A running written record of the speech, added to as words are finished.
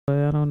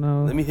I don't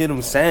know. Let me hear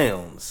them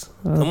sounds.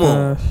 Oh, Come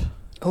on. gosh.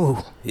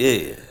 Oh,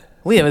 Yeah.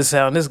 we haven't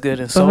sounded this good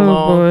in so Oh,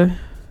 long.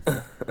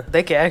 boy.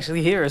 They can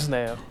actually hear us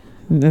now.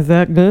 Is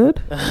that good?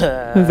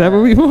 Is that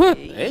what we want?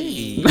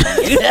 Hey.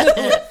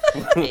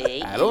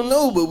 I don't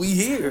know, but we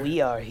here. We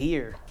are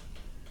here.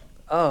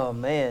 Oh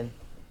man,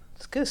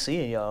 it's good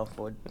seeing y'all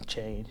for a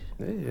change,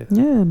 Yeah.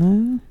 Yeah,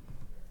 man.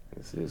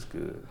 This is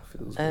good.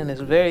 Feels and good.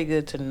 it's very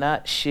good to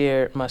not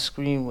share my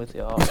screen with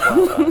y'all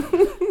while I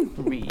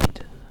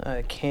read.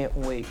 I can't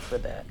wait for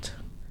that.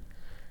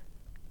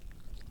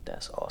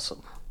 That's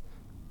awesome.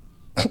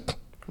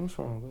 What's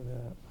wrong with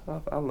that?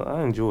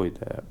 I enjoyed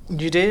that.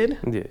 You did?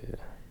 Yeah.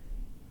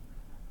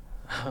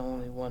 I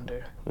only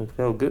wonder. It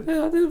felt good.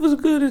 Yeah, it was a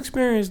good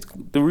experience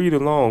to read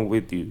along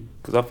with you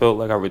because I felt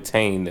like I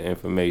retained the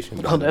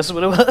information. Oh, that's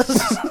what it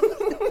was.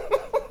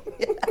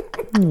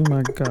 Oh,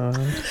 my God.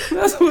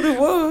 That's what it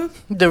was.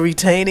 The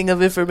retaining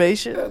of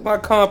information. My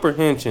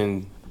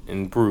comprehension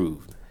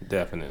improved,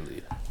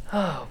 definitely.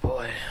 Oh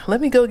boy,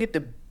 let me go get the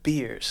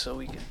beer so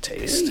we can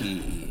taste.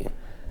 Hey.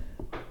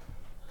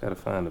 Gotta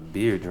find a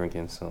beer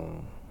drinking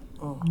song.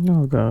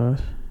 Oh, gosh.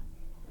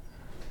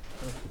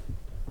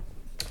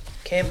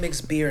 Can't mix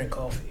beer and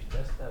coffee.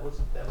 That was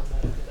not a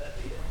good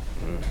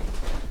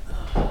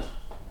idea.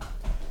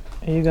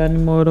 Hey, you got any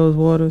more of those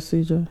waters,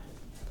 CJ?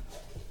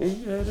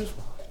 Yeah, just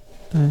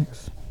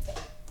Thanks.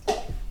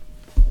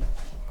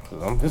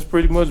 it's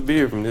pretty much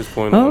beer from this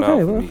point on Okay, out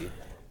for well. me.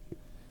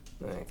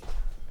 Thank you.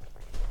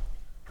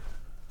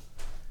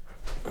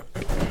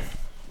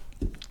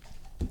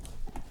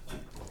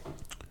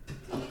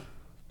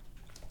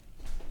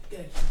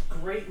 Got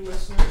great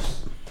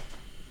listeners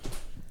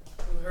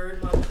who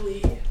heard my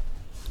plea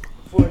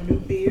for a new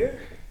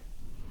beer.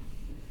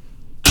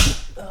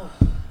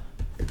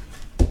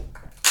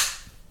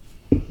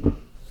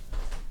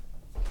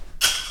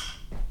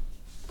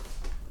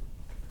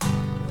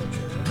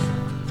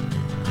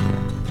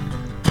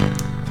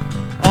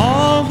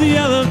 All the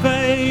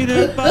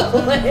elevator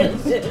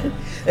buttons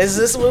Is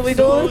this what we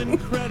so doing?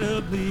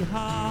 incredibly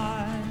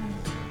high.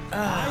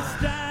 I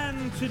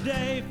stand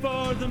today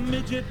for the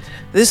midget.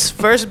 This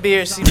first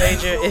beer, C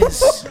Major,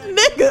 is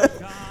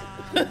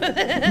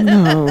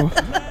No.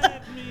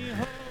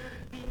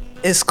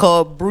 it's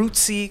called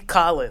Brutesy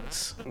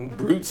Collins.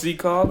 Brutesy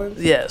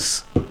Collins?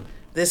 Yes,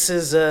 this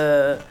is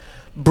a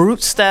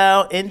Brute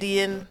style India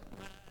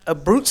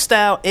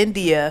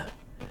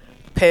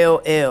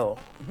Pale Ale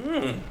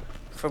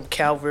from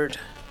Calvert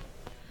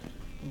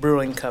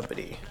Brewing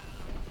Company.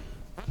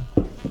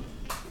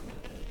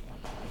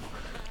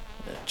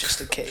 Just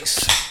in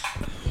case.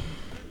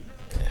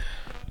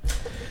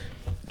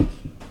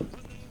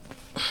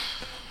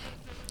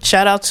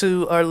 Shout out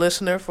to our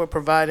listener for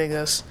providing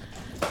us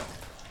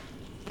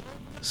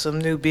some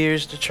new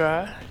beers to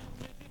try.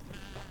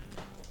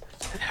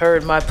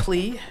 Heard my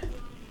plea.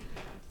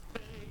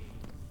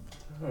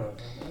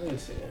 Let me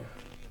see.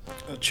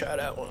 I'll try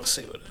that one and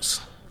see what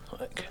it's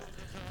like.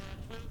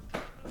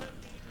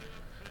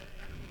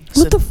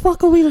 What the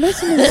fuck are we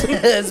listening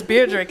to? It's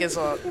beer drinking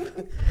song.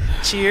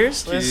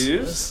 Cheers.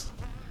 Cheers.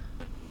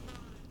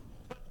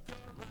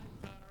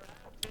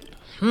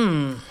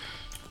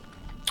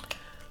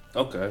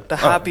 Okay. The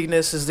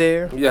hoppiness is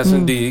there. Yes,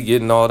 indeed.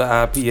 Getting all the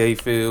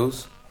IPA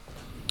feels.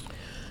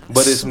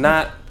 But it's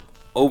not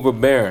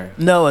overbearing.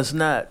 No, it's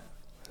not.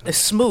 It's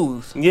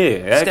smooth. Yeah,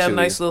 It's got a actually.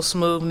 nice little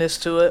smoothness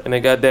to it. And they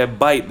got that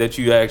bite that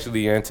you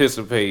actually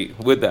anticipate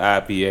with the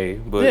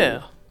IPA. But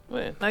Yeah.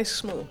 Yeah, nice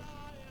smooth.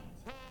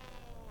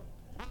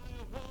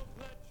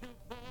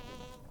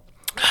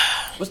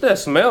 what's that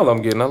smell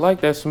I'm getting? I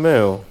like that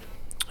smell.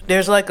 There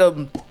is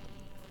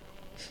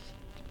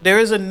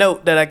a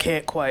note that I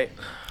can't quite.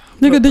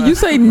 Nigga, did you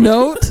say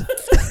note?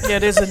 Yeah,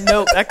 there's a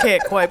note I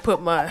can't quite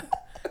put my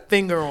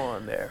finger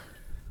on there.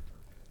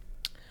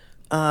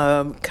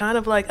 Kind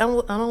of like I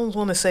don't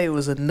want to say it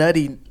was a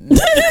nutty.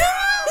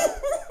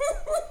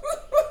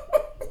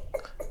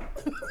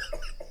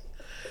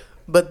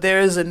 But there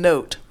is a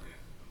note.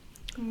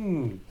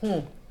 If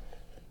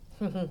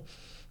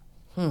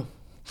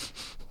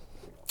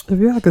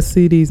y'all could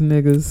see these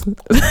niggas.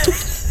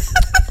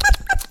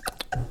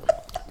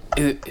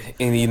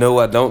 And you know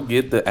I don't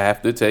get the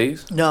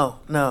aftertaste. No.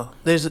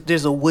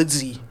 There's a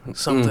woodsy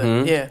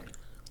something. Mhm. Yeah.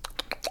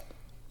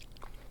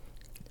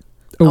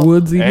 A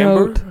woodsy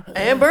Amber? note.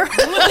 Amber.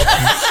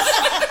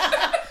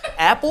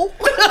 Apple.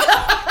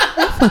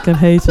 I fucking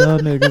hate y'all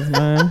niggas,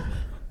 man.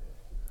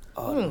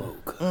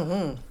 Oak.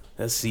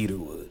 That's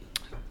cedarwood.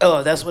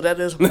 Oh, that's what that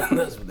is.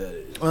 That's what that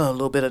is. Oh, a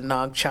little bit of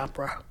Nag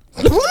Chopra.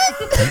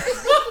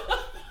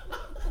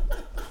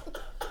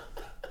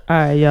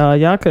 Alright, y'all.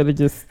 Y'all could have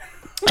just...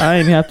 I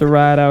didn't have to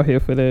ride out here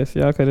for this.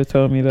 Y'all could have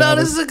told me that. No,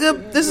 this is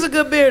a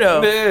good beer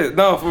though. Yeah,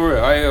 no, for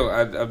real.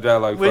 I'm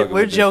just like fucking We're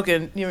with this.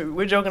 joking.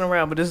 We're joking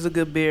around, but this is a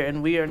good beer,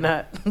 and we are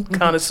not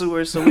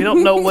connoisseurs, so we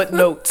don't know what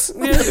notes.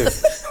 Yeah.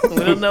 We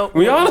don't know.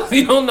 We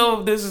honestly don't know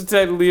if this is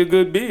technically a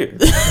good beer.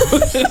 But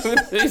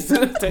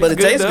But it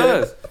tastes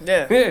good.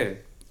 Yeah. Yeah.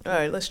 All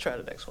right, let's try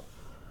the next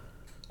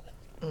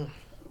one.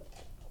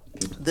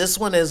 This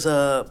one is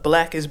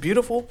Black is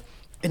Beautiful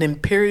an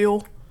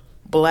Imperial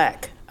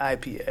Black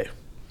IPA.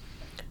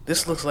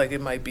 This looks like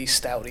it might be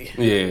stouty.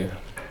 Yeah,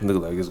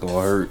 look like it's gonna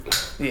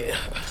hurt. Yeah.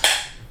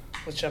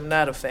 Which I'm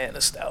not a fan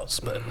of stouts,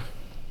 but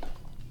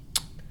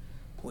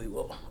we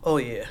will. Oh,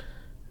 yeah.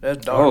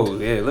 That's dark. Oh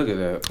yeah, look at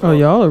that. Oh,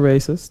 y'all are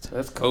racist.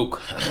 That's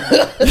Coke.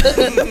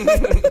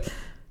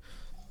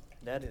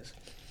 That is.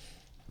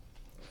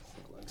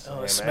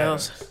 Oh, it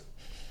smells.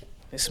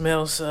 It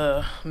smells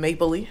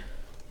mapley.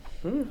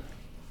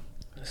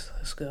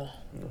 Let's go.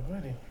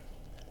 Alrighty.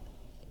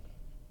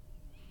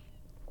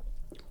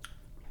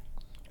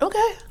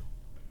 Okay.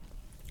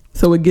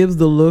 So it gives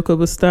the look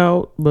of a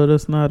stout, but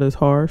it's not as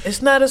harsh.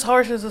 It's not as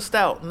harsh as a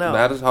stout. No.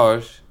 Not as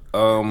harsh.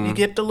 You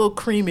get the little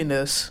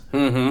creaminess.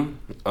 Yeah,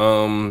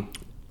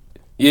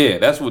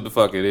 that's what the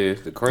fuck it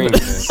is. The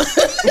creaminess.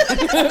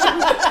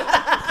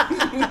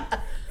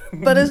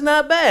 But it's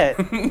not bad.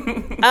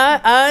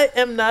 I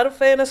am not a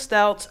fan of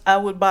stouts. I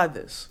would buy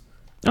this.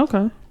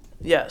 Okay.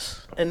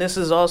 Yes. And this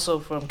is also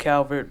from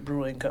Calvert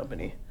Brewing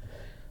Company.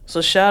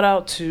 So shout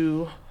out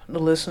to the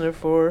listener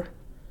for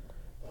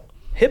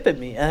hipping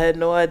me. I had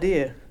no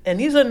idea. And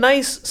these are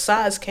nice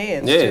size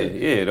cans, Yeah, too.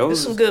 yeah. There's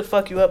Those. some good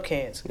fuck you up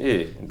cans.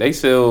 Yeah, they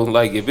sell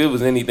like if it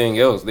was anything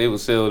else, they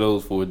would sell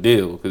those for a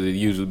deal because it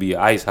usually be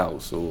an ice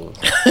house or.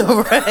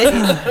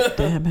 Right?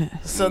 Damn it.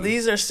 So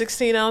these are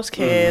 16-ounce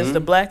cans. The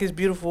Black is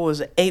Beautiful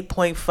is an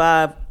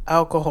 8.5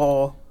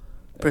 alcohol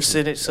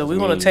percentage. So we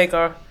want to take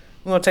our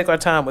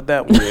time with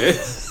that one. Yeah.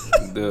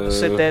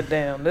 Sit that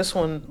down. This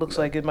one looks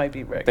like it might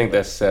be regular. I think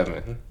that's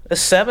 7. A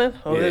 7?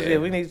 Oh, Yeah. yeah.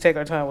 We need to take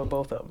our time with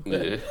both of them.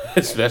 Yeah.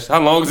 How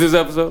long is this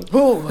episode?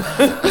 Ooh.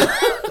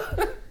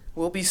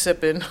 We'll be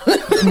sipping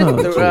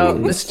throughout.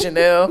 Miss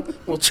Janelle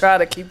will try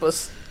to keep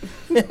us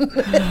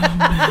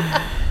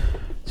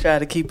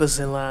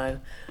in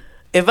line.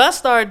 If I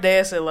start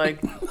dancing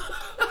like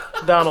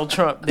Donald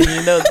Trump,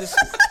 then just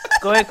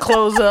go ahead,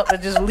 close up,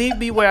 and just leave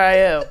me where I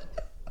am.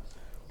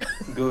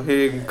 Go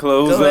ahead and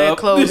close up. Go ahead,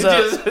 close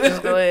up.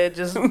 Just go ahead,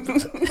 just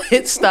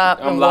hit stop.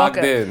 I'm and locked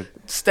walk out. in.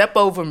 Step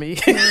over me.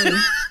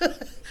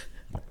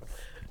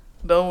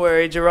 Don't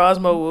worry,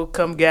 Gerasmo will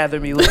come gather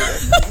me later.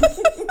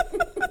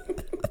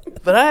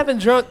 But I haven't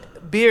drunk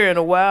beer in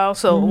a while,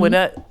 so when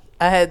I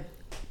had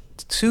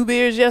 2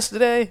 beers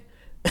yesterday,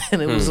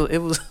 and it was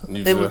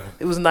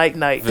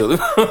night.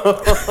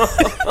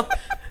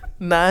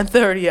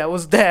 9:30, I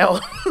was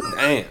down.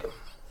 Damn.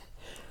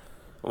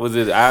 Was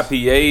it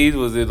IPAs?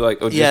 Was it like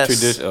just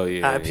traditional? Oh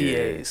yeah,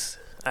 IPAs.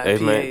 Yeah. Hey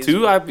man, 2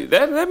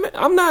 IPAs.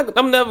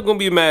 I'm never gonna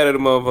be mad at a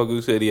motherfucker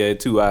who said he had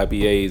 2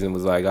 IPAs and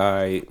was like, all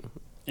right.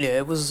 Yeah,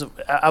 it was.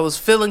 I was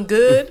feeling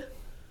good,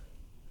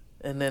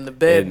 and then the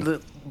bed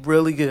looked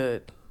really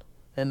good,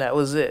 and that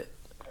was it.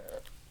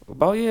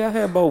 I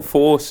had about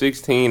 4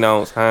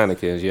 16-ounce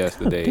Heinekens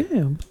yesterday.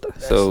 Damn.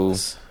 So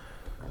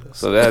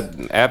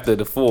that after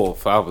the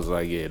 4th, I was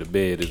like, yeah, the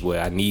bed is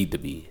where I need to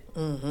be.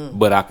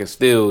 But I can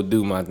still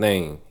do my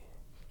thing.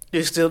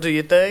 You still do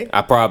your thing?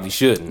 I probably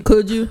shouldn't.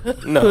 Could you?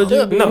 No,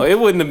 no, it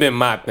wouldn't have been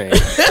my thing.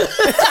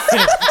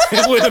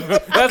 It would have been.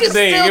 That's the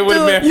thing. It would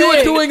have been. You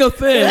were doing a It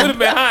thing. would have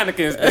been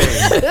Heineken's thing.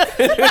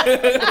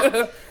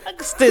 I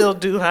can still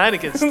do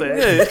Heineken's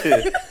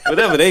thing.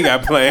 Whatever they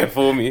got planned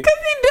for me. He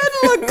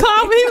didn't look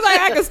calm. He was like,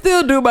 I can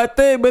still do my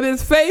thing, but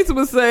his face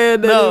was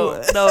saying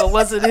that. No, it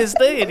wasn't his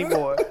thing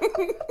anymore.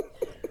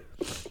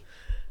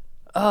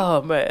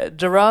 Oh man,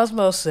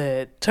 Gerasmo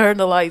said, "Turn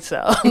the lights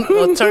out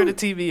or turn the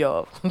TV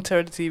off."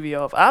 Turn the TV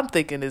off. I'm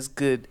thinking it's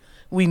good.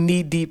 We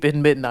knee deep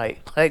in midnight.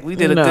 Like we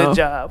did a good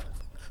job.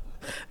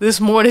 This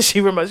morning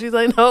she's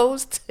like, "No, it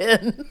was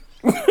 10."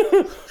 I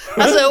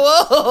said,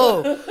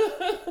 "Whoa!"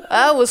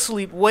 I was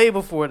asleep way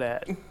before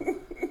that.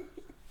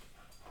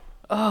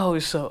 Oh, we're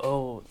so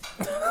old.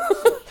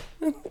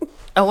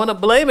 I want to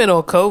blame it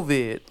on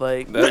COVID.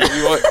 Like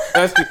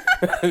that's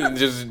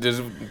just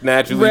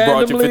naturally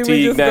brought your Randomly, we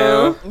fatigue just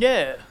down.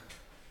 yeah,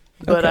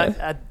 but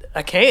Okay.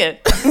 I can't.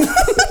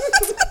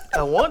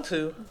 I want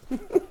to.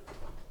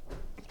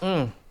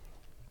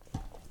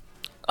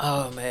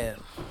 Oh man,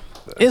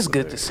 it's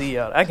good to see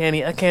y'all. I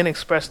can't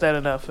express that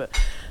enough.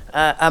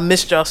 I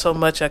missed y'all so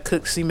much. I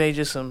cooked C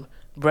Major some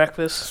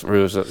breakfast.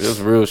 It's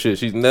real shit.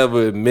 She's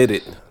never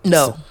admitted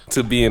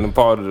to being a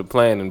part of the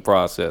planning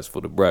process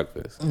for the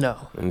breakfast. No.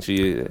 And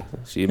she Y'all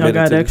admitted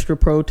got to extra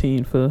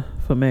protein for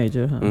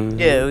Major, huh?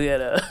 Yeah, we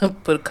gotta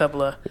put a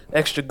couple of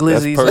extra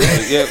That's glizzies.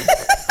 perfect. Yeah,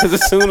 because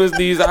as soon as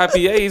these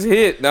IPAs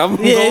hit, I'm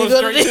going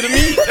straight to the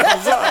meat.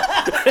 I'm sorry.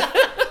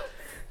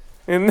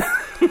 And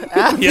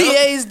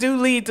IPAs do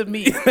lead to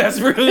meat. that's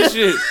real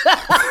shit.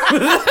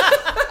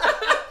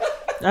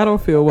 I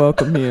don't feel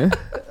welcome here.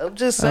 I'm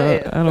just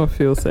saying. I don't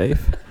feel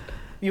safe.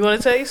 You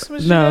want to taste,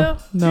 Michelle?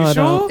 No, no, You I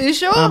sure? don't. You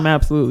sure? I'm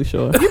absolutely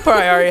sure. You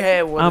probably already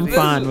had one. I'm of these.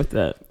 fine with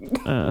that.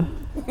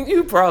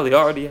 You probably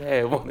already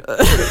had one.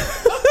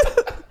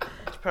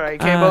 Probably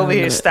came over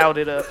here and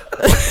stouted up.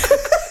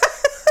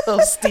 Oh,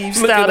 Steve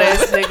Stout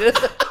ass nigga.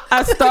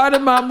 I started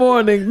my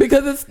morning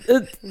because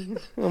it's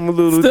I'm a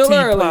little still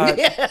teapot.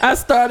 early. I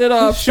started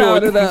off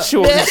Short, shouted up.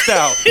 short and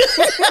stout.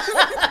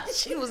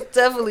 She was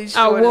definitely I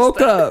short.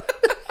 woke up,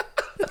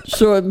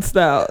 Short and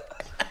stout.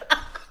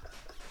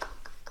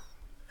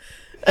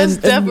 That's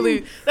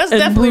definitely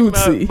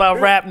Brootsy. my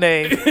rap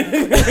name.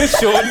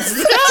 Short and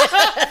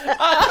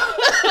stout.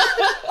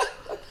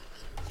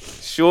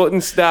 Short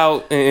and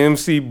stout and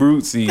MC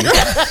Brootsy.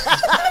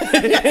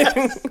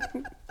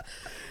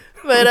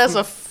 Man, that's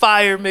a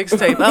fire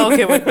mixtape. I don't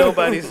care what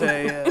nobody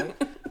say. Yeah.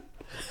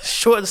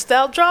 Short and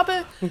stout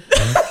dropping? Yo,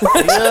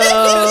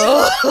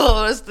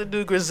 that's the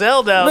new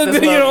Griselda out.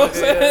 You know what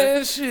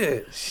I'm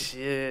saying?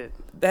 Shit.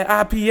 That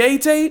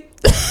IPA tape?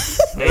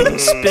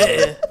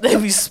 They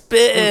be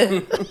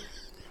spitting.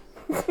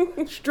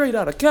 Straight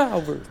out of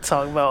Calvert.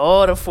 Talking about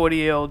all the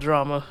 40-year-old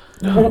drama.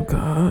 Oh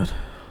God.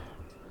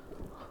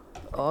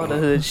 All the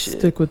hood shit.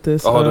 Stick with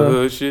this. All the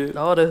hood shit.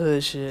 All the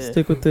hood shit.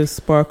 Stick with this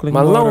sparkling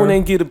My water. loan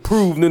ain't get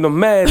approved and I'm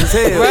mad as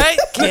hell. Right?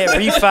 Can't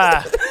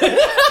refi.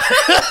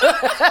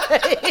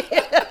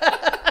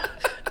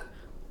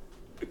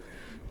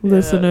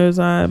 Listeners,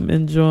 I'm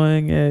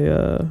enjoying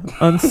a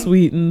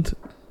unsweetened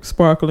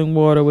sparkling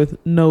water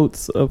with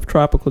notes of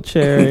tropical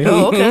cherry.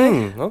 Oh,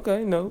 okay.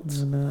 Okay, notes.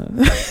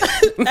 And,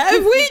 hey,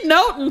 we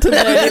noting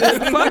today.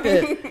 Fuck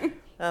it.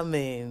 I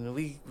mean,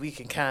 we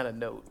can kind of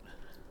note.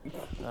 I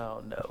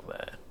don't know,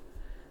 man.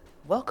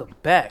 Welcome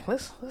back.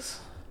 Let's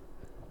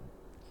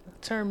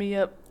turn me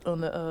up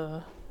on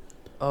the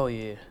Oh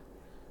yeah,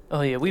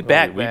 we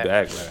back. We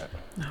back.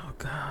 Oh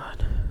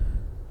God.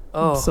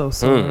 Oh, I'm so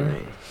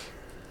sorry.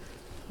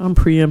 I'm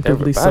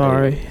preemptively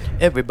sorry.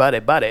 Everybody,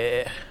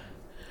 body.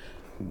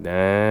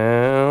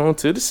 Down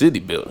to the city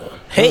building.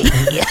 Hey.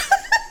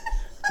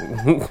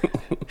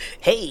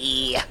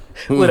 Hey.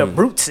 With a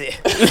Brootsy.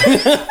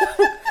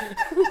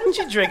 What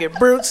you drinking,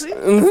 Brootsy?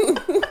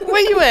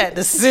 Where you at?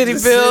 The city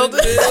building?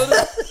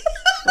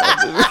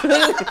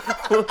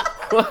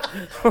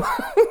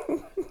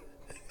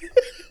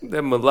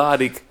 That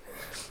melodic.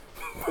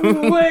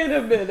 Wait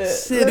a minute.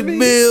 City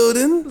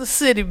building. The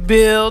city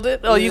building.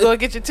 Oh, you gonna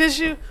get your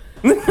tissue?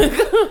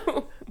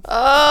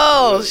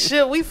 Oh,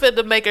 shit. We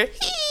finna make her.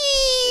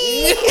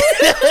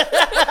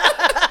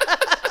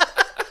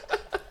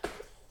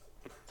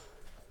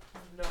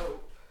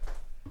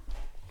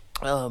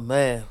 Oh,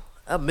 man.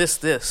 I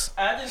missed this.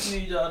 I just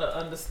need y'all to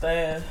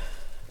understand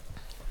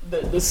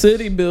that the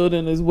city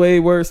building is way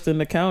worse than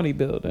the county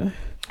building.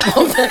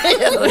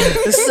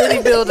 The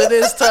city building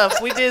is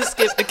tough. We did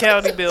skip the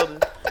county building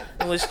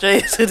and went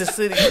straight to the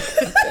city.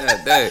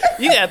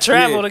 You gotta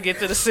travel to get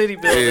to the city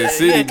building. Yeah,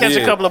 You gotta catch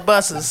a couple of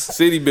buses.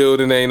 City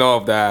building ain't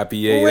off the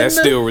IPA. That's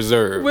still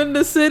reserved. When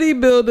the city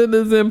building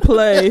is in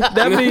play,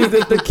 that means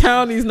that the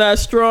county's not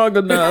strong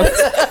enough.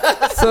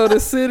 So the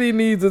city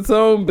needs its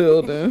own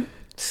building.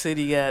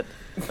 City got.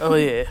 Oh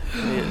yeah,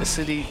 the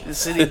city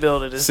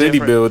building is City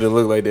different. building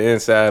look like the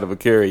inside of a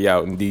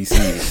carryout in DC.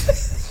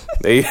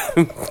 They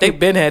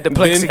been had the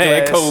plexiglass. been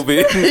had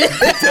COVID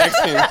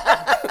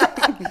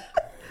protection.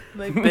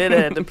 They been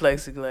had the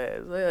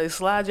plexiglass. They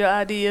slide your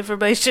ID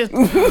information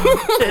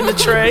in the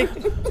tray.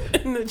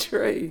 In the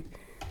tray.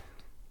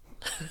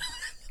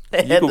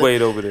 They You had can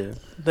wait over there.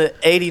 the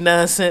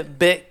 89-cent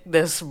Bic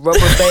that's rubber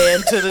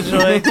band to the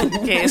joint. You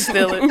can't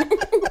steal it.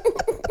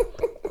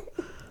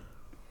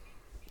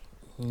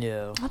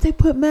 Yeah. They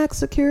put max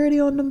security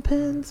on them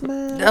pens,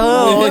 man.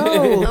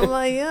 Oh, I'm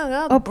like,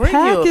 yeah, I'll bring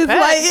you a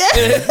pack.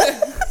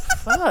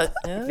 Fuck.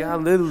 Yeah. Y'all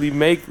literally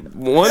make 1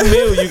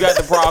 meal. You got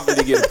the profit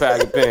to get a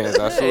pack of pens.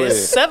 I swear.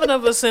 There's 7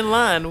 of us in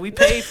line. We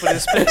paid for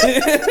this pen.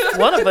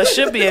 One of us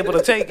should be able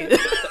to take it.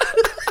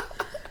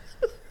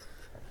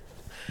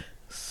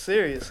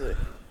 Seriously.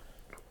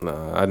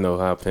 Nah, I know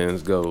how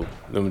pens go.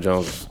 Them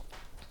Jones,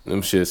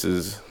 them shits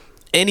is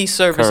Any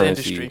service currency.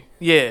 industry.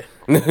 Yeah.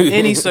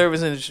 Any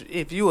service industry.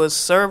 If you a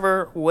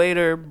server,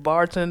 waiter,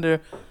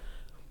 bartender,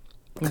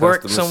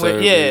 work Customer somewhere,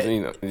 service, yeah,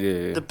 you know,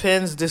 yeah. the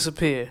pens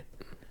disappear.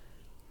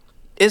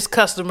 It's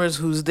customers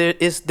who's there.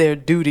 It's their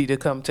duty to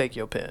come take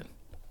your pen.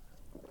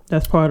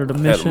 That's part of the I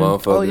had a mission.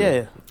 motherfucker. Oh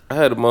yeah. I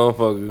had a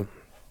motherfucker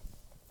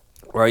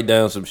write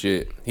down some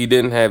shit. He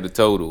didn't have the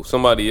total.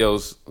 Somebody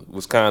else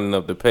was kind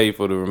enough to pay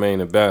for the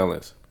remaining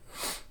balance.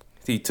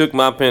 He took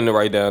my pen to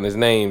write down his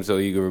name so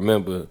he could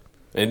remember.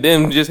 And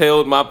then just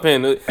held my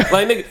pen. Like,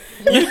 nigga,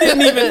 you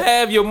didn't even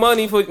have your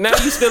money for... Now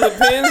you stealing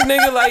pens,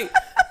 nigga? Like...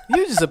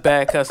 You just a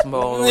bad customer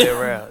all the way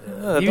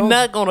around. You're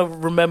not gonna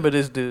remember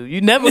this dude.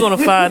 You're never gonna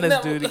find this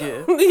dude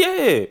again.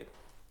 Yeah.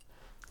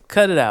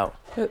 Cut it out.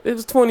 It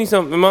was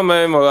 20-something. My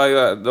man was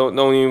like,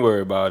 don't even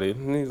worry about it.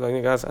 And he's like,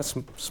 nigga, I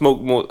smoke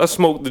more... I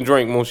smoked and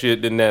drank more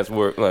shit than that's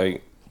worth.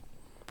 Like,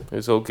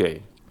 it's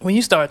okay. When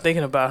you start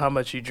thinking about how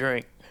much you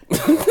drink.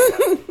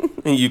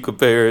 And you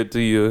compare it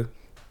to your...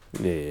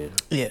 Yeah.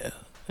 Yeah.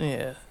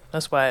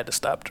 That's why I had to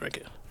stop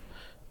drinking.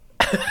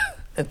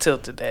 Until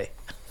today.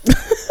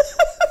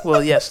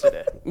 Well,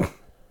 yesterday.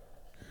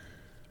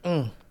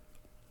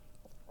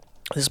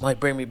 This might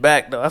bring me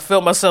back, though. I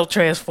feel myself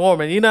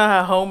transforming. You know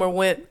how Homer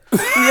went?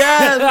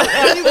 Yes.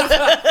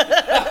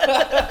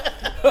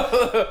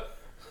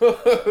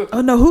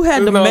 Oh no, who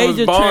had the No, it was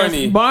major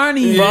Barney.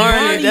 Barney.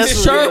 Barney,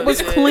 that's Barney's what shirt it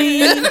was is.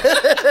 clean.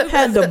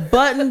 Had the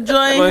button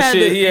joint. Well, Had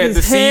shit, he had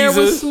his the hair was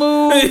Caesars.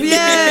 smooth.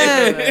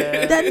 Yeah,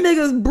 man. that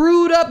nigga's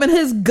brewed up and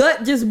his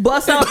gut just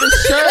bust out the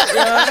shirt.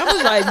 Yo. I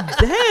was like,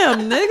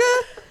 damn,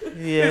 nigga.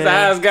 His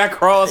Yeah. eyes got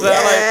crossed out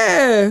like,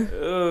 Yeah.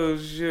 oh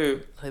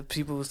shit. Like,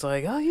 people was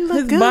like, "Oh, you look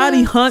His good."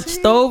 body hunched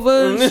See?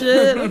 over and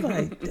shit. I was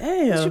like, What you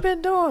damn.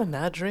 been doing?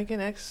 Not drinking,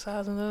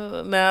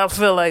 exercising. Now I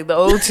feel like the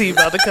OT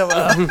about to come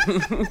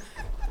out.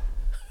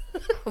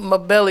 My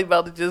belly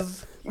about to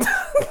just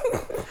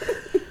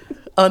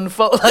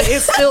unfold. Like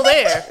it's still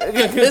there.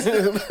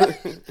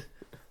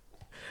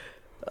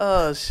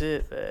 Oh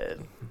shit,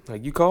 man.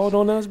 Like, you called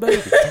on us,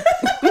 baby.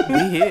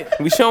 We here.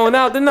 We showing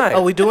out tonight.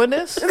 Oh, we doing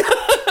this?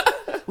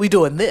 We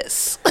doing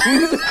this.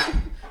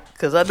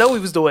 Cause I know we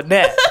was doing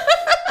that.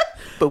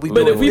 But But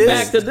doing if we this.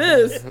 back to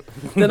this,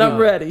 then I'm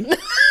ready.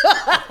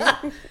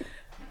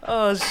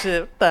 Oh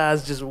shit, I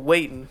was just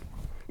waiting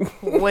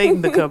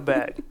to come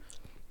back.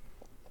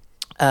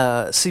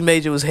 C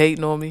Major was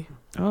hating on me.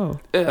 Oh,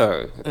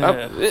 Yeah.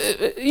 Yeah.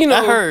 You know,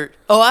 I heard.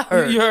 Oh, I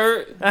heard. You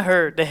heard? I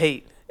heard the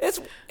hate.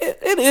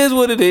 It is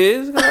what it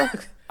is.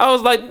 I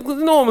was like,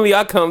 normally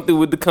I come through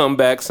with the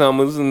comeback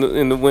summers and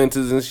in the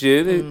winters and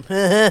shit.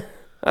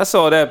 I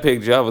saw that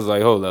picture. I was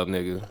like, hold up,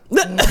 nigga.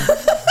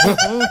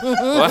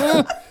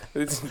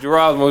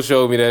 Gerasmo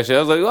showed me that shit. I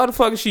was like, why the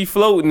fuck is she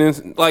floating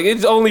in? Like,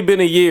 it's only been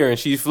a year and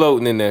she's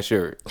floating in that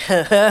shirt.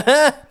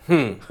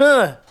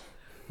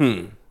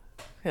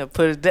 Yeah,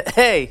 put it.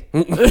 Hey,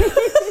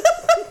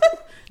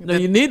 no,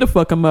 you need to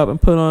fuck him up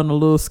and put on a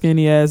little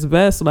skinny ass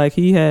vest like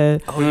he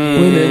had when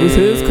it was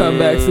his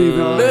comeback season.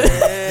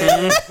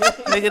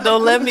 nigga,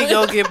 don't let me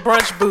go get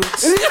brunch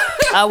boots.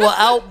 I will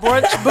out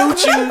brunch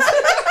boot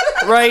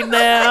you right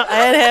now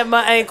and have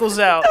my ankles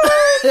out.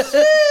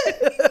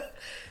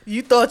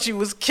 You thought you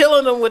was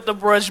killing them with the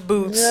brunch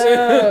boots.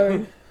 Yeah.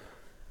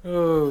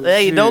 Oh,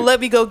 Hey, shit. don't let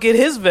me go get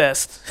his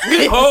vest.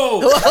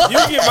 Oh, you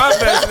get my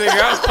best,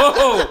 nigga.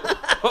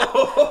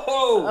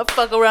 Oh. I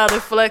fuck around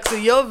and flex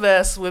in your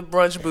vest with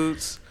brunch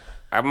boots.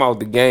 I'm out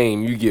the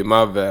game. You get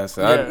my vest.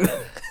 Yeah.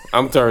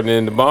 I'm turning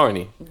into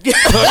Barney. Fuck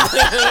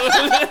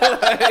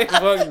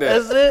that.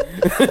 That's it.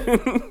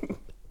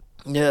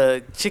 Yeah,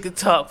 Chicken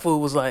Talk Food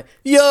was like,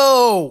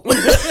 "Yo,"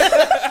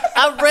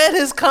 I read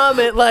his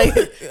comment like,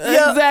 That's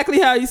 "Yo," exactly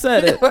how you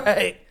said it.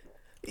 right?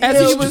 As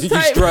Yo. he was You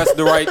typing. stressed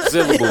the right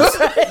syllables.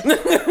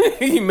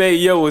 He made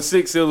yo a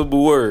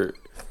 6-syllable word.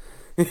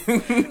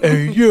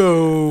 Hey,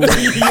 yo.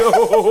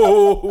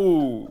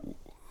 Yo.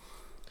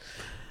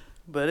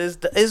 But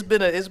it's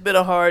been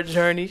a hard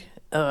journey.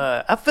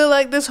 I feel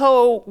like this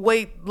whole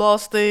weight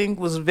loss thing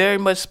was very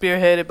much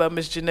spearheaded by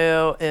Miss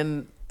Janelle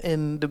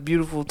and the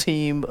beautiful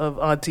team of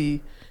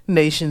Auntie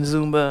Nation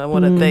Zumba. I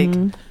want to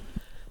thank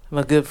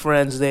my good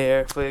friends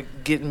there for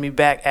getting me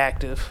back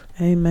active.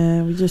 Hey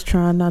man, we just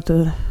trying not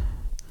to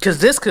Because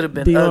this could have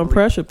been be on ugly.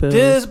 pressure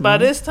pills. By man.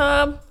 this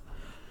time,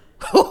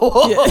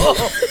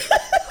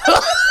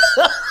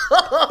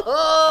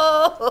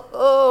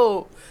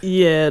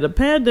 Yeah, the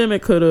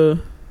pandemic could have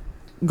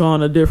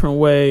gone a different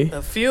way.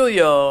 a few of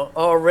y'all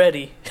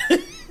already.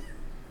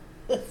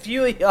 A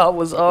few of y'all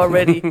was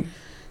already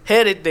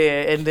headed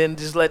there, and then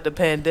just let the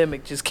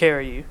pandemic just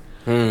carry you.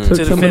 Took To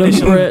the some of finish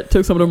them line. bread,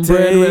 took some of them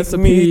bread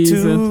recipes.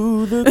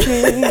 And, the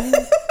king.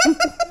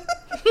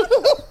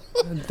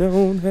 I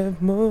don't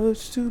have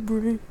much to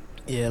bring.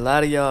 Yeah, a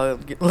lot of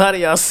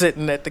y'all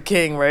sitting at the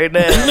king right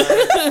now.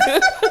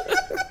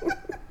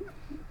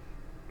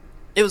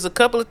 It was a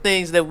couple of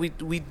things that we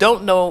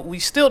don't know. We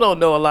still don't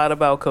know a lot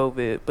about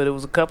COVID, but it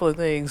was a couple of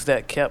things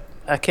that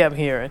I kept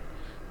hearing.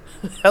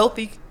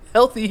 Healthy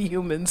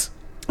humans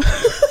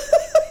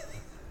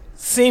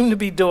seem to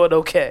be doing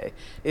okay.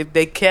 If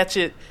they catch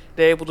it,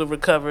 they're able to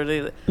recover.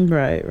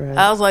 right.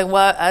 I was like,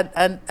 why?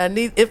 I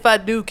need, if I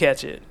do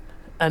catch it,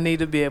 I need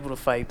to be able to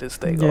fight this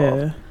thing off.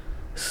 Yeah.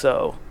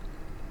 So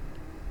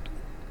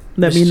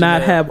Let me Miss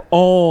not Janelle. have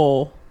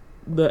all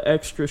the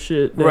extra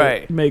shit that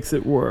Right. makes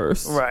it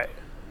worse. right.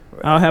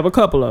 I'll have a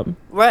couple of them.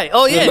 Right.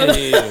 Oh yeah.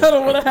 I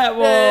don't want to have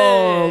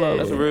all of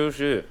That's them. real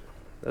shit.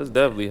 That's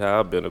definitely how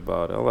I've been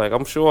about it.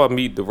 I'm sure I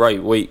meet the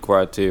right weight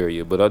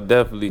criteria, but I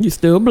definitely You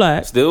still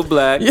black. still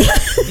black,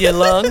 Your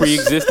lungs.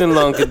 pre-existing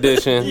lung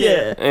condition,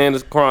 Yeah. and a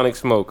chronic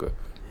smoker.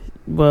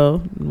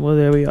 Well,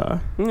 there we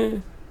are. Yeah.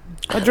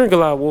 I drink a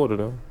lot of water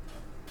though.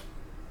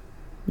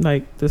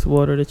 Like this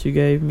water that you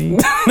gave me.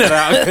 That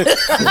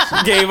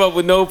I gave up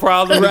with no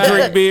problem to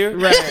drink beer.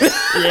 Right.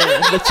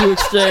 Yeah. That you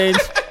exchanged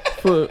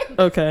for.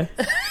 Okay.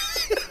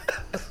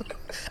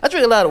 I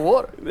drink a lot of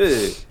water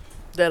Yeah.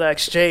 that I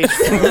exchanged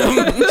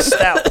for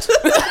stout.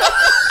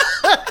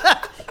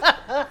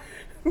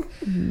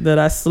 That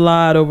I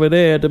slide over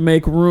there to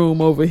make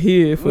room over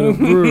here for the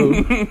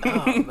brew.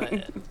 Oh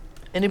man.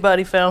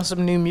 Anybody found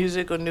some new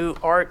music or new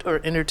art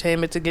or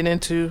entertainment to get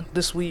into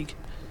this week?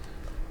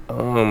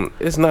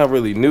 It's not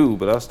really new,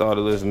 but I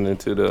started listening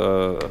to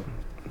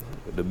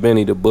the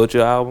Benny the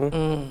Butcher album.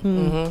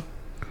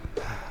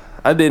 Mm-hmm.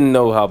 I didn't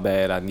know how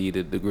bad I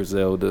needed the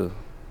Griselda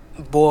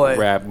Boy,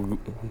 rap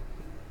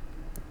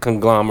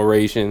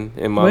conglomeration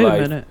in my Wait life.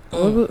 a minute.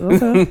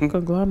 Okay.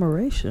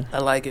 Conglomeration. I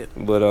like it.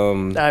 But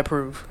I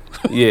approve.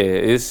 yeah,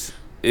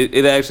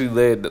 it actually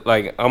led,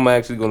 like, I'm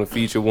actually gonna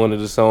feature one of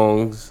the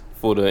songs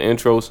for the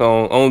intro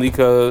song only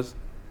because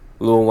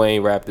Lil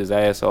Wayne rapped his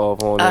ass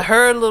off on it. I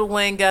heard Lil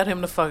Wayne got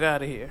him the fuck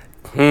out of here.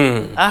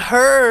 I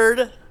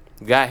heard.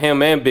 Got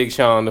him and Big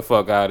Sean the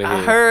fuck out of here.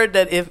 I heard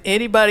that if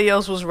anybody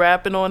else was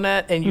rapping on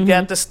that and you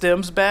got the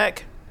stems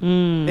back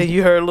and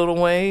you heard Lil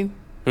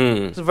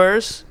Wayne's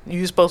verse,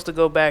 you supposed to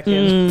go back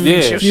and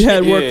You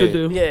had work to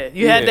do. Yeah,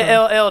 you had to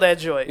LL that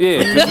joint.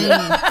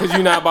 Yeah, because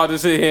you're not about to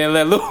sit here and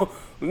let Lil...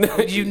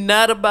 You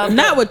not about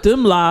Not with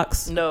them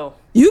locks. No.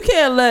 You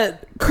can't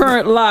let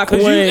current lock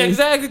Wayne.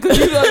 Exactly, because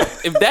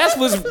if that's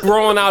what's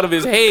growing out of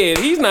his head,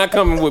 he's not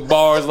coming with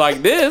bars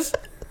like this.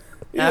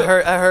 I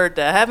heard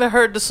that. I haven't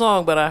heard the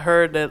song, but I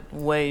heard that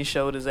Wayne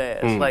showed his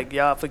ass. Like,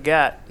 y'all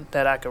forgot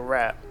that I could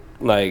rap.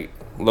 Like,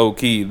 low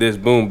key, this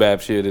boom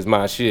bap shit is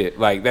my shit.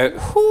 Like that.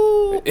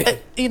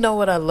 You know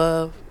what I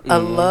love? I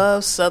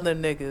love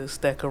Southern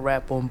niggas that can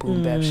rap on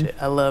boom bap shit.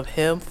 I love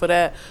him for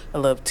that. I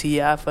love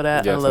T.I. for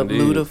that. Yes, I love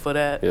indeed. Luda for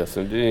that. Yes,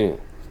 indeed.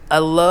 I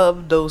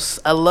love those.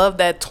 I love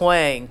that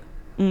twang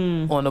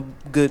on a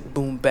good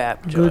boom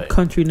bap joint. Good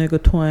country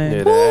nigga twang.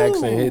 Yeah, the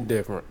accent hit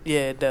different.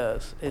 Yeah, it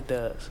does. It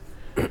does.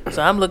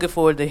 So I'm looking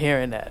forward to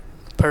hearing that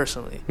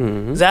personally,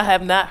 because I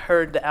have not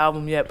heard the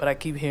album yet, but I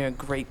keep hearing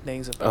great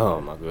things about it.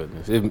 Oh my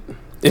goodness,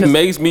 it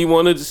makes me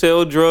want to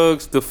sell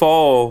drugs to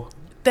fall.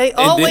 They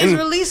always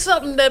release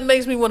something that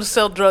makes me want to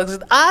sell drugs.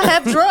 I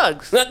have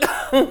drugs, but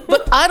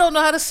I don't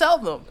know how to sell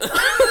them.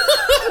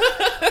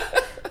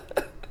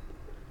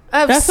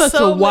 That's such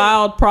a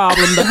wild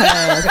problem to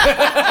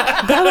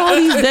have. Got all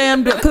these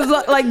damn because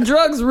like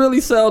drugs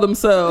really sell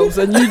themselves,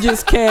 and you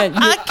just can't.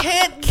 I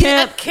can't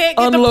get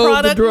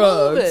unload the product the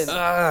drugs.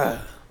 moving.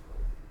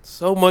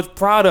 So much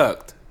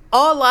product.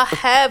 All I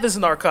have is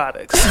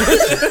narcotics,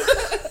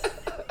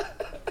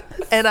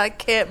 and I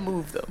can't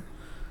move them.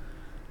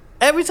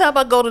 Every time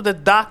I go to the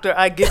doctor,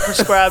 I get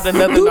prescribed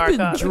another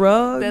narcotic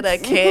drugs that I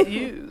can't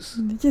use.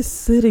 You're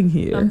just sitting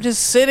here. I'm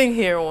just sitting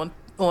here on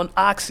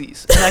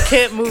oxys, and I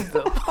can't move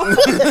them.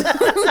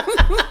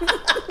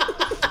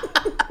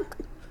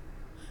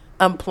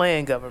 I'm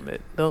playing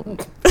government. Don't.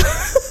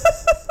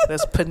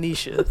 That's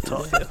Panisha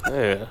talking.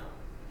 Yeah.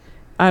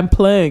 I'm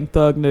playing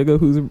thug nigga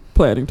who's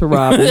planning to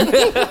rob me.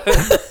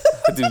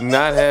 I do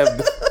not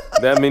have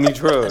that many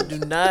drugs. Do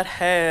not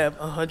have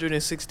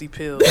 160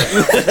 pills.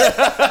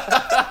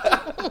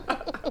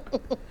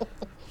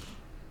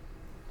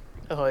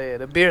 Oh yeah,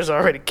 the beer's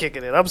already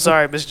kicking in. I'm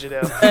sorry, Miss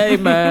Janelle. Hey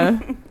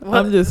man,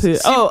 I'm just here.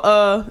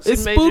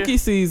 It's spooky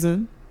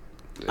season.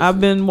 I've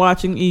been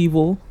watching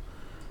Evil.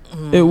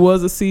 It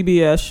was a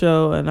CBS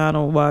show, and I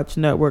don't watch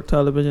network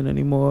television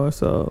anymore,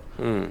 so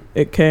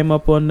it came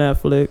up on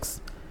Netflix.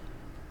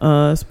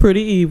 It's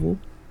pretty evil,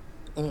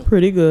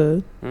 pretty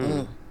good.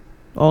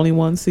 Only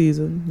one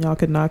season. Y'all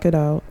can knock it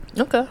out.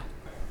 Okay.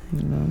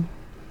 You know,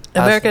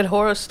 American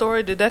Horror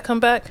Story, did that come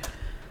back?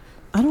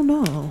 I don't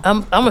know.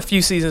 I'm a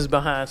few seasons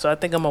behind, so I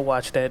think I'm gonna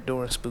watch that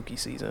during spooky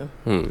season.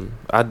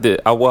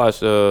 I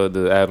watched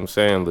the Adam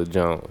Sandler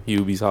jump,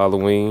 Hubie's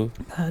Halloween.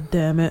 God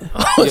damn it!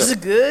 Oh, is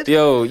it good?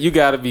 Yo, you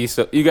gotta be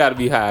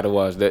high to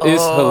watch that.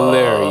 It's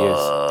hilarious.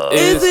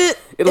 Is it?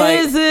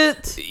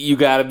 You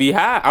gotta be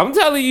high. I'm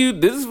telling you,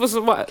 this is for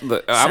somebody.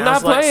 Look, I'm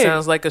not playing.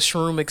 Sounds like a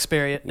shroom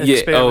experience.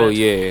 Yeah. Oh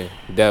yeah.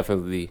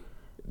 Definitely.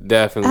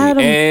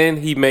 And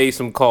he made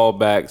some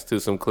callbacks to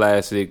some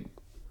classic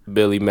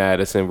Billy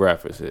Madison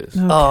references.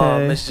 Okay.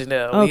 Oh, Miss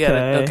Janelle.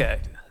 Yeah.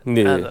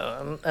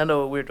 I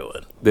know what we're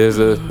doing.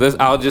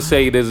 I'll just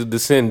say there's a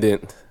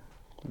descendant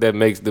that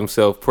makes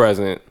themselves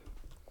present.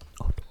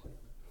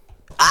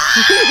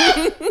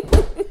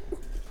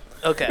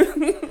 Okay.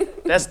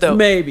 That's dope.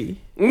 Maybe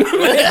I'll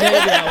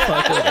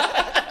fuck with it.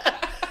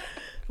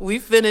 We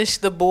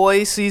finished The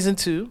Boys season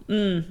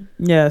 2.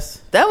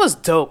 Yes. That was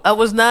dope. I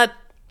was not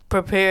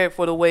prepared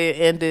for the way it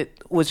ended,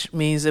 which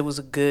means it was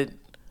a good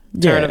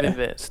turn of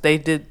events. They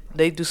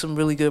do some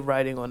really good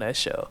writing on that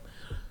show.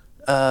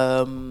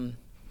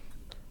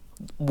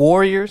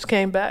 Warriors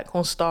came back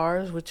on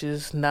Stars, which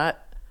is not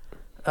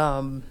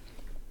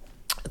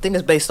I think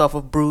it's based off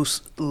of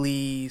Bruce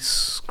Lee's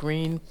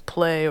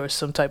screenplay or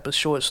some type of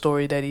short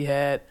story that he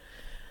had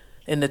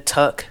in the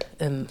Tuck,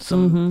 and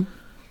some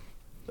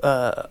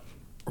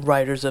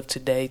writers of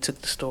today took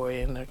the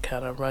story and they're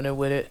kind of running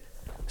with it.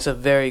 It's a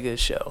very good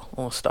show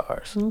on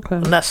Stars. Okay.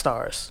 Not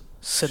Stars.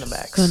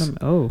 Cinemax.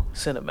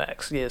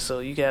 Cinemax. Yeah, so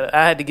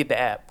I had to get the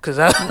app because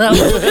I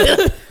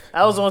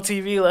was on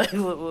TV like,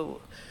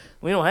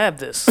 we don't have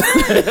this.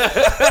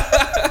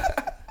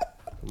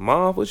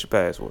 Mom, what's your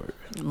password?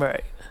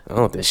 Right. I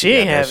don't think she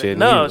ain't have it.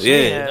 No, she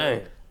ain't have dang.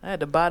 it. I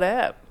had to buy the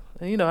app.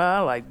 And you know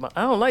how I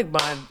don't like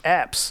buying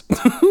apps.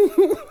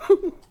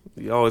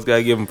 You always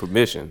gotta give them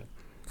permission.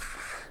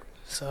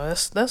 So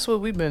that's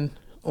what we've been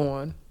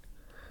on.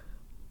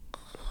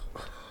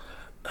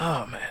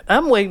 Oh man,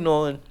 I'm waiting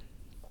on.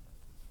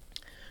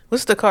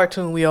 What's the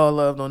cartoon we all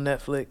loved on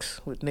Netflix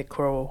with Nick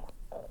Kroll?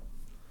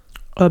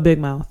 Big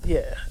Mouth.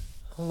 Yeah,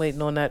 I'm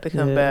waiting on that to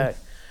come back.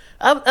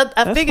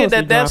 I figured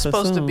that's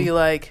supposed to be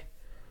like,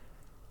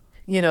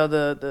 you know,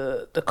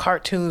 the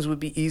cartoons would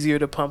be easier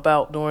to pump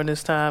out during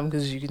this time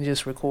because you can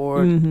just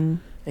record and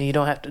you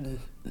don't have to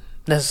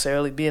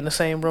necessarily be in the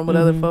same room with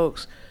other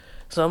folks.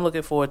 So I'm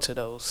looking forward to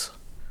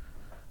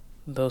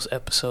those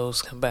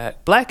episodes come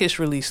back. Blackish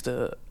released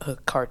a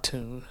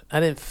cartoon. I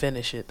didn't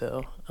finish it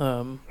though.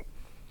 I'm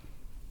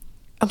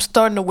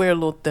starting to wear a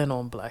little thin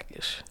on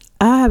Blackish.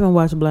 I haven't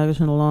watched Blackish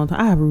in a long time.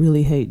 I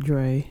really hate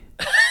Dre.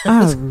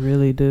 I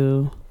really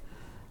do.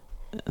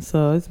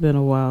 So it's been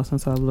a while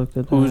since I looked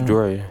at that. Who's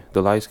Dre?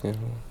 The light skin?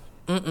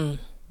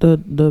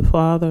 The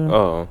father.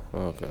 Oh,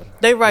 okay.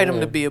 They write him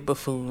to be a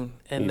buffoon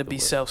and to be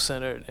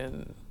self-centered,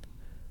 and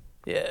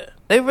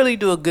they really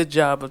do a good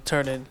job of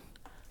turning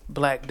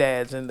black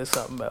dads into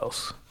something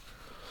else.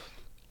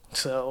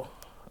 So,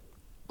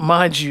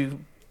 mind you,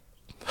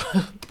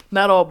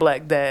 not all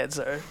black dads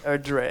are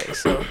Dre,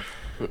 so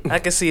I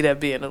can see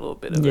that being a little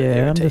bit of an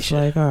irritation. I'm just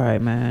like, all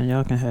right, man,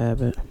 y'all can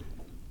have it.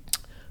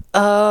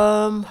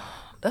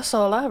 That's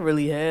all I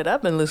really had.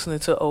 I've been listening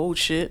to old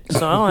shit,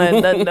 so I don't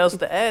have nothing else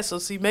to add. So,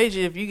 C Major,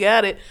 if you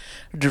got it,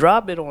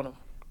 drop it on him.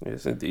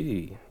 Yes,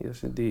 indeed.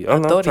 I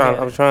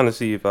was trying to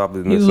see if I've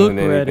been listening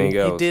to anything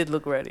else. He did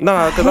look ready.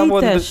 Nah, because I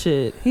wasn't. That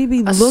shit. He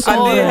be looking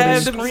at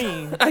the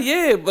screen.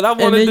 Yeah, but I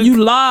wanted. And then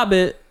you lob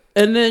it.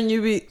 And then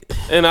you be...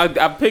 And I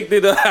picked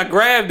it up, I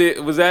grabbed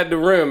it, was at the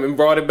rim, and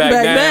brought it back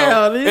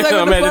down. Like,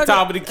 I'm at the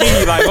top of the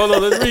key, like, hold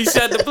on, let's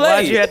reset the play.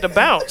 Why'd you have to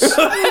bounce?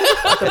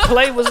 The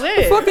play was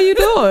there. What the fuck are you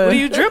doing? What are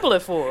you dribbling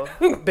for?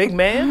 Big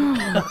man?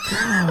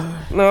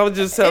 No, I was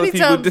just telling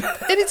people...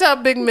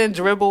 Anytime big men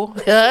dribble,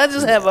 I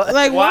just have a...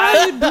 Like, why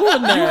are you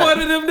doing that? You one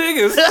of them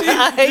niggas.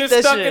 I hate just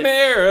that stuck shit. in the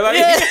air. Like,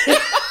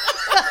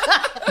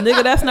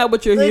 Nigga, that's not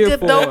what you're here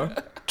for. Don't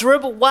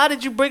dribble. Why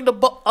did you bring the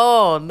ball?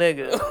 Oh,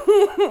 nigga.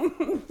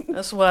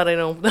 That's why they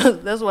don't.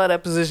 That's why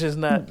that position's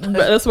not.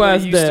 That's why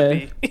it's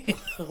dead.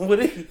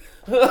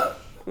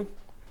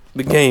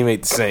 The game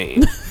ain't the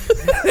same.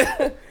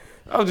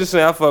 I was just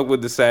saying, I fuck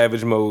with the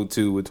Savage Mode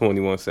 2 with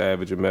 21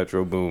 Savage and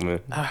Metro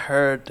Boomin. I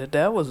heard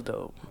that was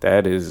dope.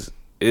 That is,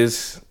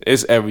 it's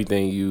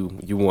everything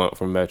you want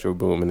from Metro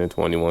Boomin and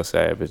 21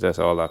 Savage. That's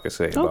all I can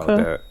say about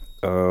that.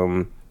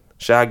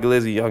 Shy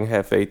Glizzy, Young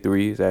Hefe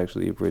 3 is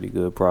actually a pretty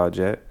good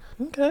project.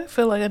 Okay, I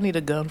feel like I need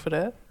a gun for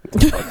that.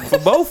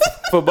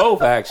 for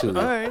both actually.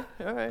 All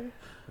right.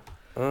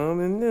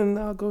 And then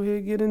I'll go ahead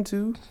and get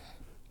into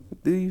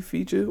the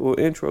feature or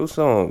intro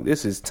song.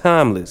 This is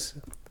Timeless,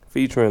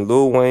 featuring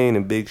Lil Wayne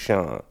and Big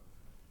Sean.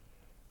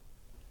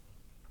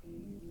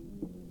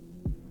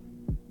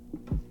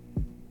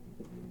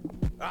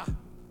 I'm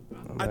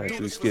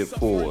actually skip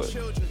forward.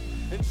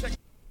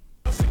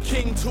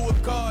 King to a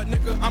god,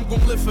 nigga, I'm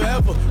gon' live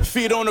forever.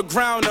 Feet on the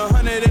ground,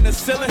 100 in the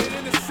ceiling.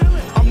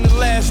 I'm the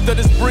last of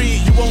this breed,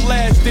 you won't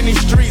last in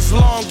these streets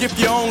long if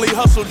you only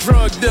hustle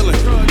drug dealing.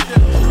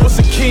 What's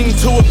a king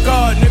to a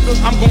god, nigga?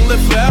 I'm gon'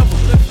 live forever.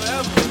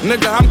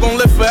 Nigga, I'm gon'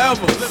 live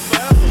forever.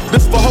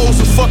 This for hoes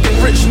who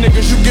fucking rich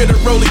niggas, you get a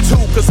rollie too.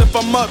 Cause if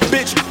I'm up,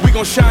 bitch, we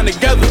gon' shine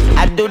together.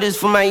 I do this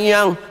for my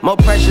young. More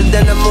pressure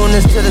than the moon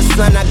is to the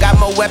sun. I got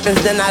more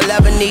weapons than I'll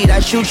ever need. I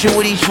shoot you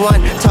with each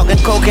one.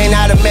 Talking cocaine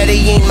out of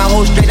Medellin. My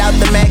whole straight out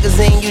the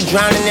magazine. You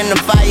drowning in the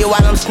fire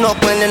while I'm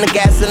snorkeling in the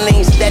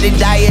gasoline. Steady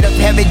diet of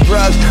heavy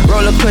drugs.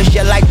 Roller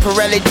cushion like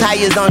Pirelli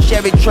tires on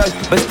Chevy trucks.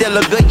 But still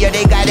look good, yeah,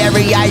 they got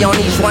every eye on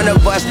each one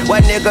of us.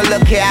 What nigga,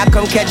 look here, I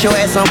come catch your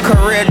ass on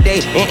career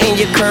day. And in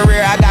your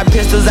career, I got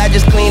pistols I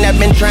just cleaned.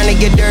 I've been trying to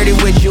get dirty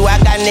with you.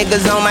 I got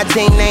niggas on my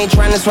team, they ain't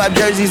trying to swap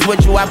jerseys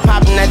with you. I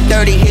pop in that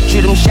 30, hit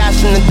you them shots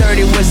from the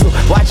 30 whistle.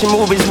 Watching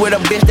movies with a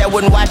bitch that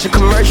wouldn't watch a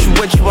commercial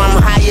with you. I'm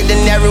higher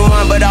than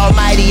everyone but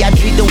almighty. I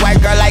treat the white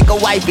girl like a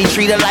wifey,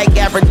 treat her like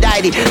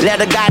Aphrodite.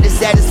 Let a goddess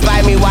satisfy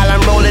me while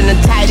I'm rolling a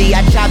tidy.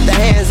 I chop the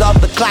hands off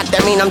the clock,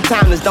 that mean I'm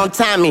timeless. Don't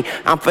time me,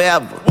 I'm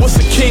forever. What's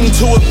a king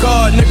to a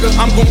god, nigga?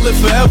 I'm gon'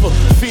 live forever.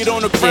 Feet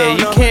on the ground.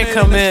 Yeah, you can't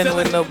come in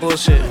with no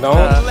bullshit. No.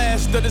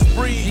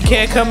 You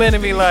can't come in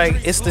and be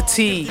like, it's the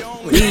T. You know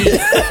what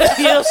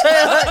I'm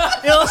saying?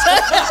 You know what I'm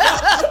saying?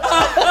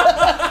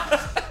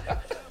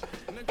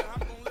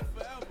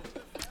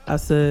 I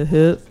said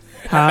hip,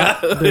 hop,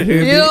 the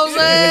you know what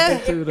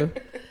I'm saying?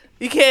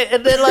 You can't,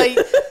 and then like,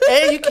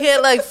 and you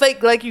can't like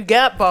fake like you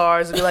got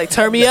bars and be like,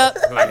 turn me up.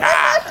 Like,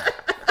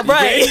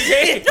 right.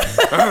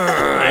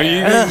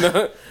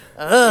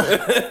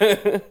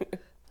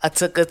 I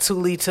took a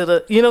Thule to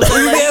the, you know what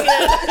I'm saying?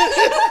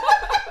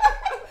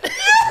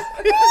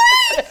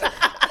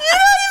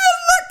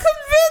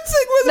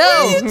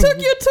 No, you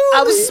took your Thule.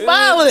 I was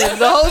smiling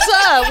the whole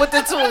time with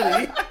the Thule.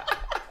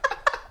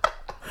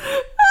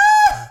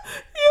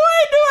 You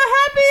ain't doing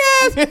happy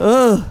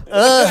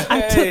ass. I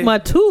took my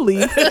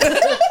Thule.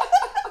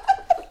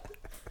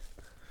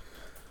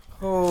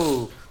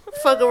 oh,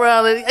 Fuck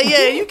around and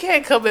yeah, you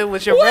can't come in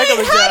with your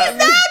regular job. Now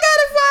I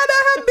gotta find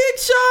out how Big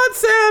Sean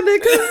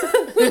sounded.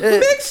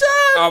 Big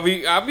Sean.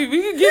 we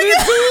can get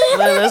into it.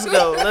 Let's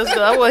go.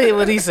 I want to hear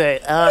what he say.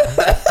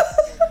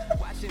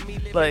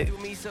 Like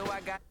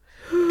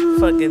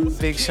fucking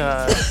Big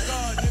Sean.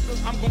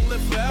 I'm gon'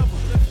 live forever.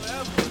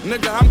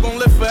 Nigga, I'm gon'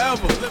 live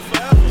forever.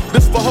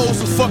 This for hoes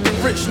who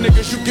fucking rich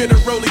niggas, you get a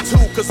rollie too.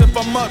 Cause if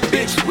I'm up,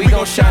 bitch, we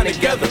gon' shine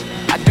together.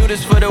 I do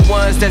this for the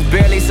ones that's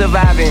barely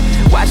surviving.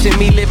 Watching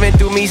me living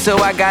through me, so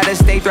I gotta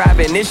stay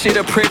thriving. This shit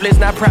a privilege,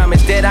 not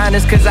promise. Dead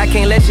honest, cause I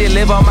can't let shit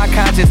live on my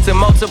conscience. To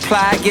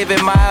multiply, give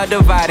it my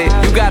undivided.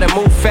 You gotta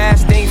move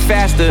fast, think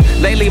faster.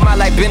 Lately my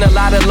life been a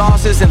lot of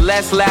losses and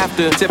less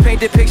laughter. To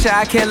paint the picture,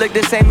 I can't look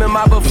the same in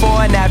my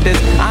before and afters.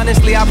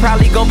 Honestly, I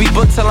probably gon' be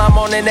booked till I'm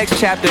on the next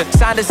chapter.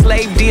 Signed a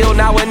slave deal,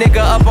 now a nigga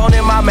up on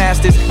in my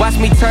masters. Watch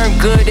me turn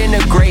good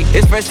into great.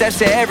 It's first steps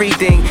to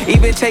everything,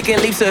 even taking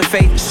leaps of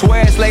faith.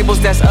 Swear it's labels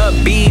that's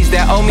upbeats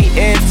that owe me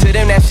ends. To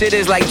them that shit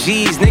is like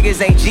G's. Niggas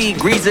ain't G,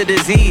 greed's a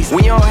disease.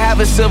 When you don't have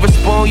a silver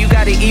spoon, you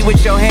gotta eat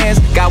with your hands.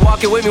 Got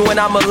walking with me when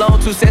I'm alone,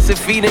 2 sets of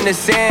feet in the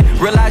sand.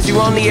 Realize you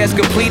only as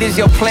complete as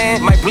your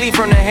plan. Might bleed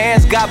from the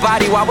hands, got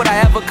body, why would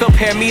I ever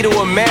compare me to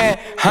a man?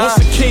 What's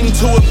a king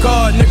to a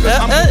god,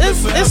 nigga?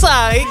 It's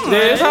alright.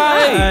 It's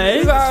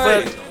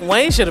alright. But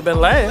Wayne should have been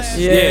last.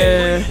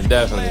 Yeah,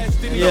 definitely.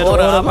 Yeah, the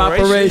order of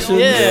operations.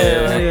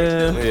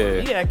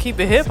 Yeah. Yeah, keep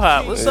it hip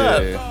hop. What's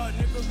up?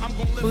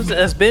 Who's that?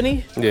 That's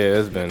Benny? Yeah,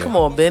 it's Benny. Come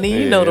on,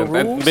 Benny. You know the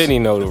rules. Benny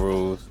know the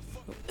rules.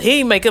 He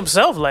didn't make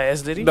himself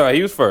last, did he? No,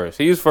 he was first.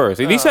 He at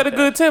least had a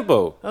good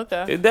tempo.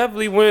 Okay. It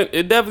definitely went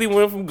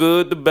from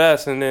good to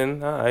best, and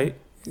then all right.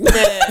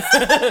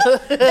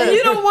 And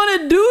you don't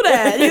want to do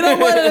that. You don't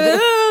want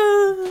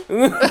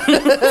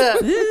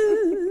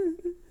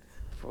to.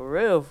 For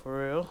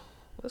real.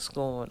 What's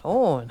going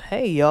on?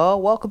 Hey, y'all.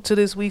 Welcome to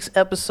this week's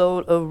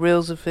episode of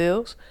Reels and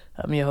Feels.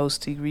 I'm your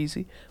host, T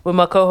Greasy, with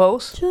my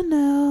co-host,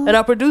 Janelle, and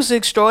our producer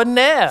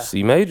extraordinaire,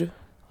 C Major.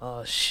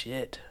 Oh,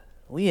 shit.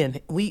 We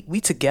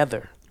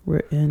together.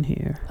 We're in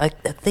here. I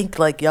think,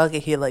 like, y'all can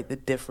hear, like, the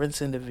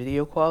difference in the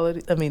video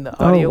quality. I mean, the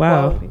audio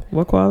quality.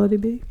 What quality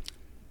be?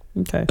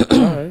 Okay.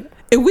 All right.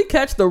 If we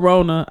catch the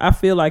Rona, I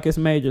feel like it's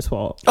Major's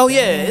fault. Oh,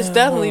 yeah. It's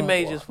definitely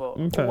Major's fault.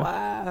 Okay.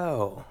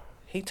 Wow.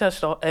 He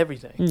touched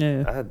everything.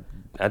 Yeah.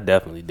 I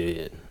definitely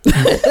did.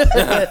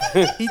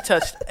 He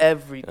touched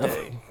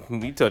everything.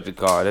 He touched a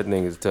car. That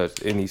nigga's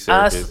touched any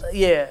surface.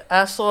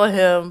 I saw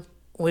him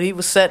when he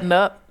was setting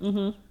up.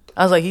 Mm-hmm.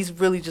 I was like, he's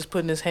really just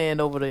putting his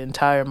hand over the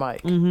entire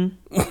mic.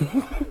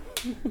 Mm-hmm.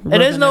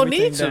 And there's no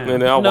need to. And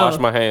then I'll wash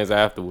my hands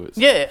afterwards.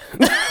 Yeah.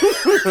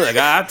 Like,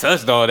 I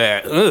touched all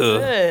that.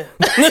 Ugh. Yeah.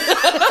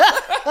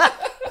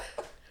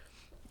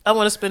 I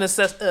want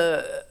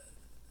to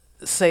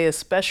say a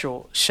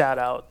special shout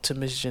out to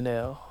Miss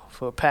Janelle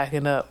for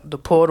packing up the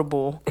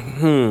portable.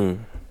 I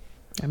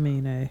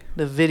mean,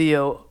 the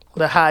video,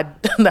 the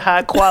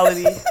high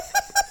quality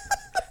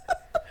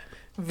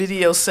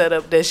video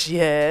setup that she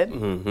had,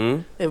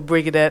 and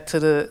bringing that to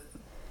the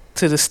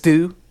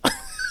stew.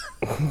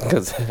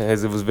 Because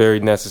as it was very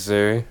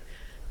necessary.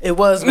 It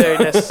was very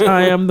necessary.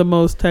 I am the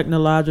most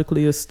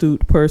technologically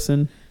astute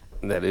person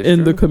that is in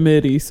true. the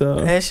committee, so.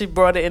 And she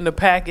brought it in the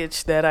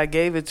package that I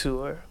gave it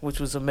to her,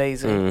 which was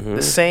amazing.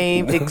 The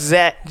same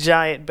exact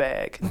giant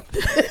bag.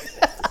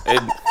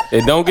 And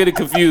don't get it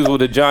confused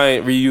with a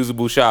giant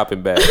reusable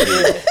shopping bag.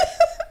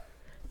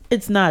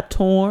 It's not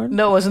torn.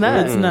 No, it's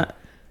not. It's not.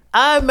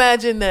 I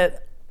imagine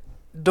that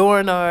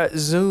during our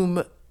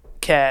Zoom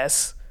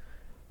cast,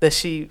 that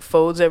she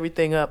folds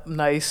everything up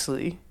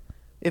nicely.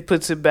 It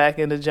puts it back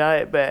in the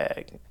giant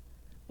bag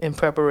in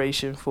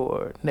preparation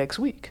for next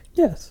week.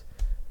 Yes.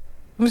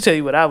 Let me tell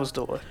you what I was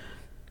doing.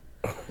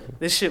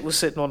 This shit was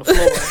sitting on the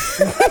floor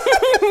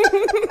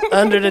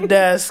under the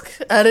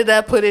desk. I did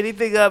not put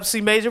anything up.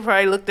 See, Major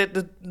probably looked at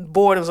the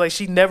board and was like,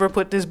 she never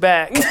put this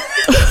back.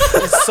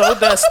 It's so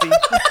dusty.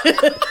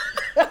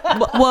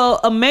 Well,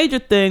 a major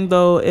thing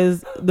though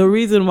is the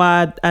reason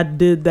why I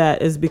did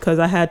that is because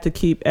I had to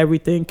keep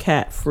everything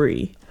cat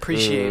free.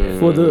 Appreciate it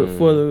for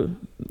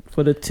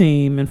the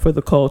team and for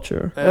the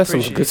culture. That's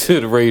some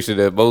consideration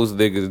that most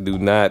niggas do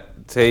not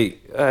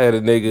take. I had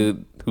a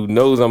nigga who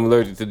knows I'm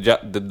allergic to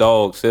the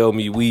dog sell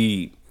me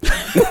weed.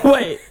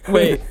 Wait.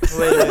 Did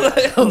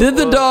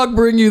the dog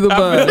bring you the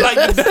bud?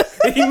 Like,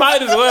 he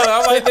might as well.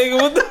 I'm like,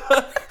 nigga, what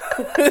the?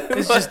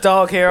 It's just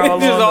dog hair all over.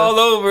 It's just all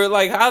over.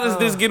 Like, how does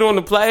this get on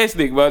the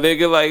plastic, my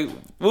nigga? Like,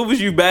 what was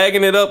you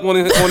bagging it up on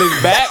his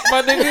back,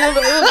 my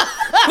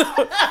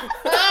nigga?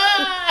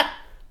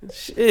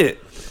 Shit.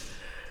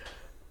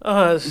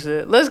 Oh,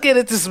 shit. Let's get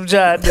into some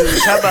giant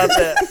news. How about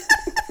that?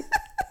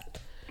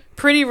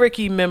 Pretty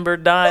Ricky member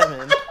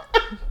Diamond,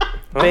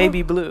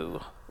 Baby Blue,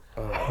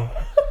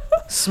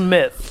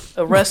 Smith,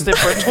 arrested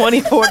for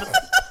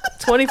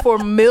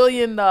 $24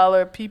 million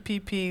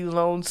PPP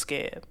loan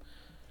scam.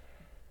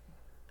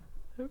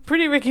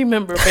 Pretty Ricky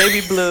member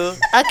Baby Blue.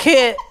 I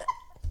can't.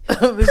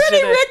 Pretty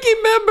Ricky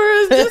member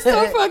is just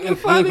so fucking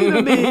funny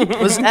to me.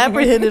 Was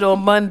apprehended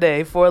on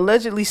Monday for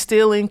allegedly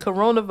stealing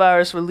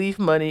coronavirus relief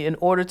money in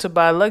order to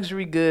buy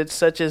luxury goods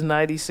such as a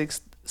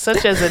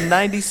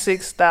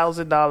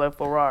 $96,000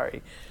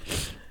 Ferrari.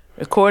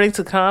 According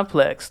to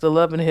Complex, the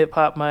Love and Hip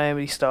Hop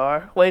Miami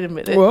star. Wait a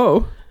minute.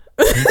 Whoa.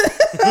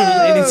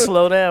 They need to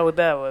slow down with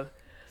that one.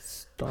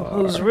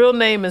 Whose real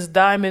name is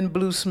Diamond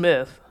Blue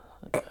Smith.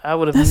 I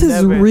would have. That's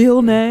his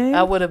real name.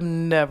 I would have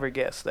never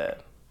guessed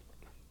that.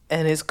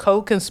 And his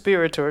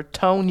co-conspirator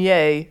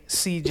Tonye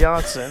C.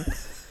 Johnson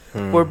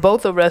were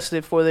both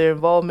arrested for their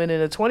involvement in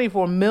a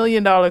 $24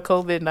 million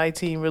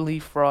COVID-19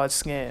 relief fraud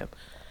scam.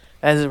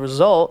 As a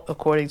result,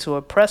 according to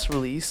a press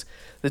release,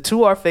 the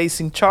two are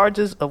facing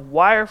charges of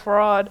wire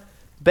fraud,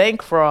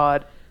 bank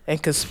fraud,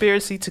 and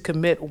conspiracy to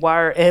commit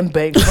wire and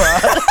bank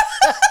fraud.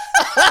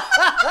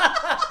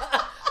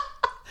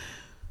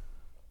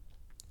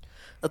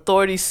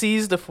 Authorities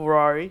seized the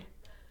Ferrari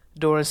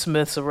during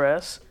Smith's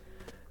arrest.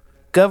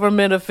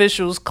 Government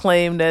officials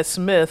claim that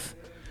Smith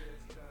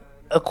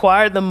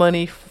acquired the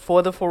money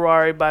for the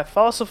Ferrari by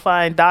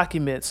falsifying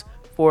documents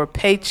for a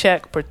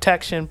Paycheck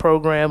Protection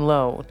Program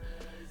loan,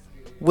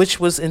 which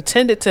was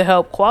intended to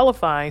help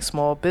qualifying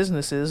small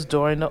businesses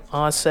during the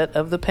onset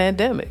of the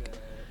pandemic,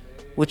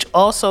 which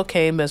also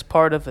came as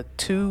part of a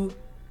 $2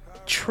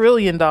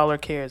 trillion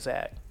CARES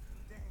Act.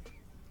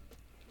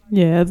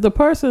 Yeah, the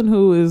person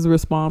who is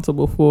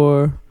responsible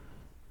for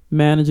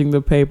managing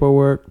the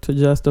paperwork to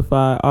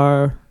justify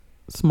our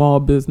small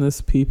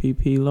business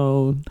PPP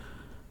loan,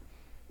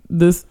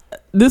 this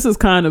is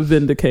kind of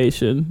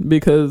vindication,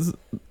 because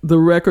the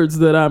records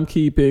that I'm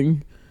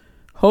keeping,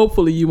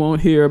 hopefully you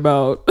won't hear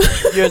about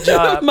your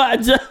job. My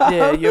job.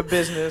 Yeah, your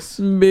business.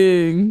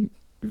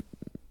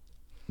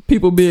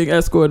 People being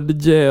escorted to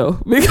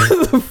jail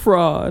because of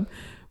fraud.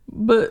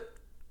 But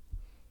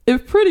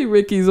if Pretty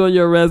Ricky's on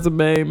your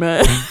resume,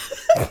 man.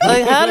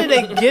 Like, how did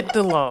they get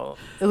the loan?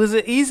 Was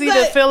it easy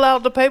to fill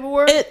out the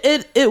paperwork?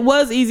 It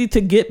was easy to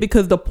get,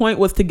 because the point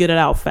was to get it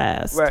out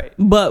fast. Right.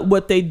 But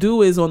what they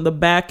do is on the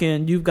back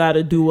end, you've got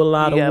to do a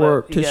lot of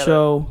work to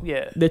show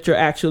that you're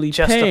actually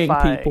paying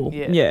people.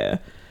 Yeah.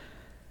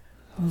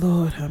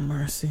 Lord have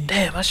mercy.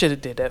 Damn, I should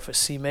have did that for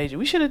C Major.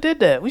 We should have did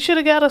that. We should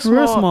have got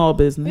We're a small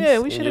business. Yeah,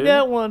 we should have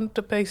got one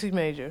to pay C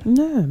Major.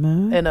 Yeah,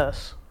 man. And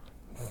us.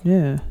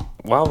 Yeah.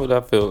 Why would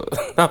I feel?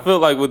 I feel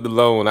like with the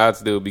loan, I'd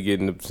still be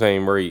getting the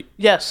same rate.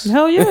 Yes.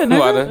 Hell yeah,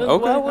 nigga.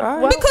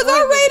 Okay. Because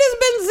our rate has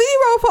been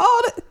zero for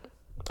all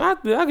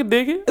the... I can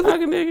dig it.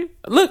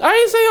 Look, I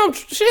ain't say I'm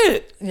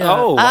shit. Yeah.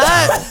 Oh.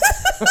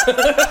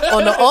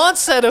 On the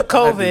onset of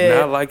COVID, I do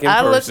not like in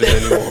person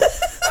anymore.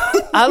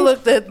 I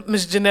looked at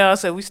Miss Janelle and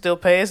said, "We still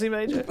paying C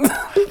Major?"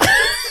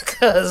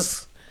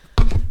 Because,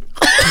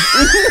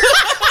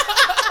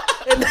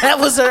 and that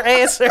was her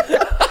answer.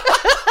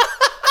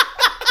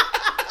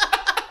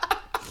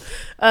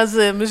 I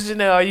said, "Miss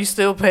Janelle, are you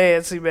still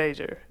paying C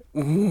Major?"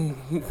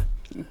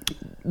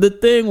 The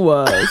thing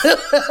was,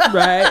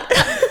 right?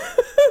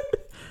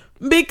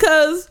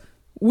 Because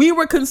we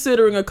were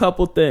considering a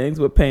couple things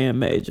with paying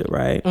Major,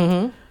 right?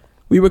 Mm-hmm.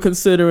 We were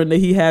considering that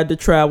he had to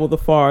travel the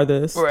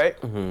farthest. Right.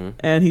 Mm-hmm.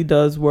 And he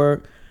does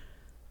work.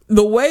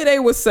 The way they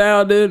were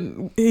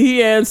sounding,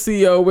 he and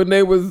CO,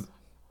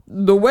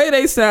 the way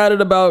they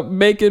sounded about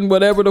making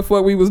whatever the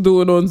fuck we was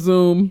doing on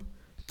Zoom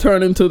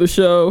turn into the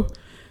show,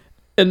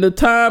 and the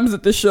times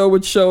that the show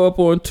would show up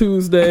on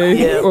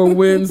Tuesday or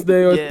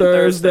Wednesday or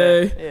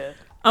Thursday.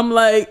 I'm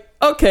like,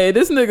 okay,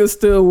 this nigga's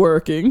still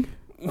working.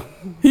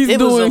 It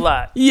was a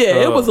lot. Yeah,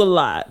 it was a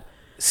lot.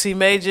 C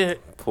Major.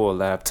 Poor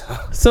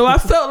laptop. So I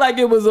felt like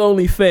it was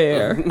only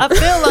fair. I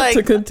feel like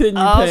to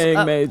continue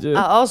paying Major.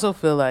 I also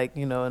feel like,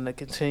 in the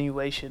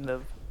continuation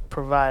of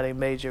providing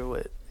Major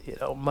with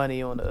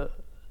money on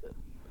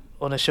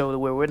a show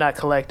where we're not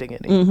collecting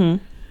any,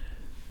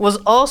 was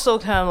also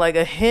kind of like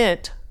a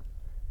hint,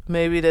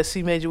 maybe that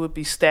C Major would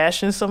be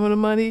stashing some of the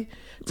money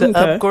to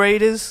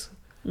upgrade his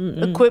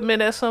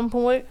equipment at some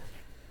point.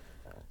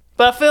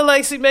 But I feel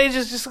like C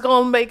Major's just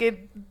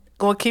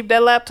gonna keep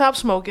that laptop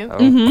smoking.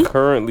 I'm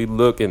currently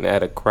looking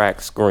at a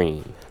cracked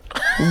screen.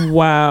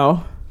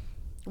 Wow.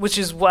 Which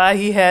is why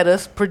he had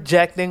us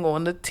projecting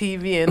on the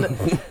TV.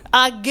 And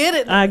I get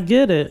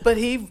it. But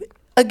he's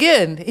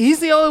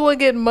the only one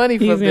getting money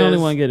from this. He's the only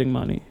one getting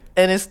money.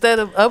 And instead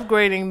of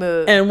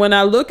upgrading And when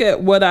I look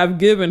at what I've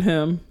given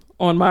him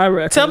on my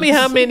record. Tell me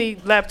how many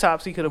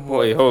laptops he could have bought.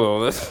 Wait, hold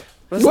on. Let's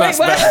not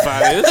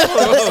specify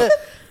this.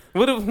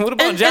 What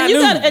about John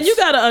News? And you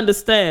got to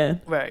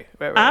understand. Right.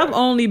 I've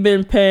only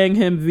been paying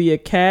him via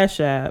Cash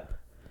App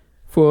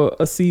for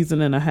a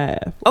season and a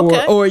half.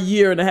 Okay. Or a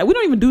year and a half. We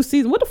don't even do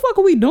season. What the fuck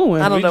are we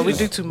doing? I don't know. We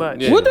do too much.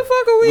 Yeah. What the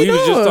fuck are we doing? We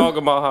was just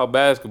talking about how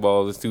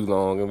basketball is too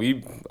long, and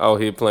we out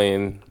here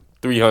playing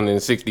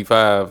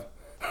 365.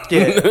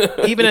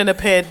 Yeah. Even in the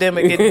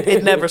pandemic,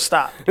 it never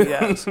stopped, you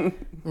guys.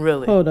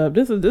 Really. Hold up.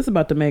 This is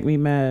about to make me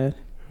mad.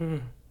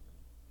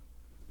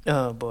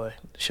 Oh, boy.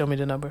 Show me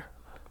the number.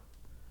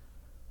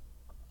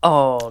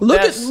 Oh,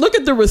 look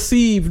at the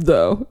received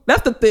though.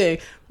 That's the thing.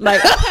 Like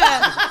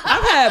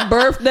I've had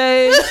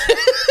birthdays.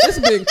 It's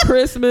been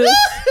Christmas.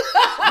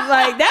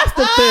 Like that's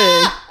the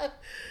thing.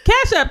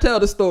 Cash App tell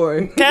the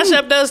story. Cash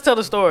App does tell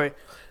the story.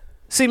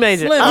 C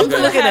Major. Slim, I'm you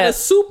could looking have had at a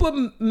Super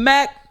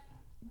Mac.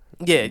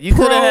 Yeah, you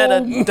could have had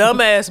a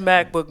dumbass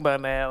MacBook by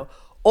now,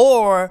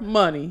 or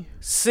money.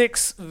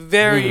 6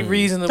 very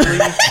reasonably.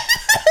 Well,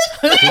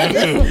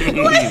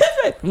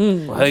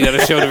 they got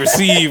to show the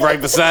receive right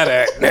beside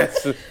that.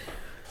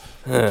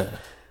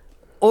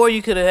 Or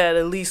you could have had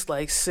at least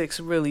like 6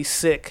 really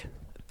sick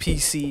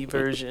PC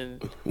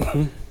version.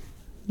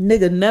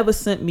 Nigga never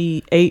sent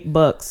me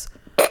 $8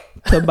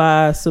 to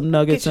buy some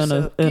nuggets and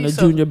a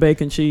junior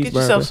bacon cheeseburger. Get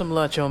yourself some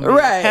lunch on me.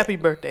 Right. Happy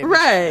birthday.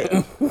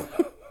 Right.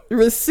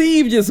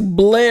 Receive just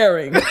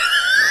blaring.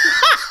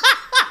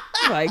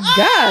 Like,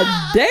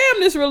 God damn,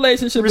 this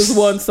relationship is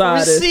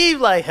one-sided. Receive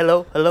like,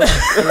 hello.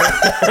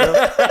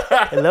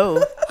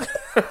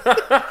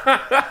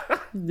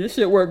 This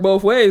shit work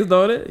both ways,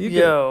 don't it?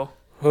 Yo.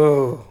 I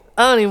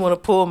don't even want to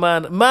pull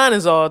mine. Mine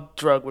is all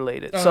drug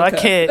related, so I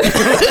can't.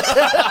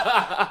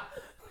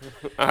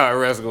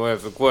 IRS gonna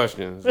answer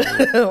questions.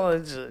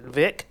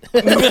 Vic,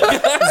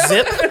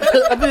 Zip.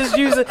 I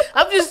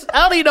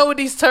don't even know what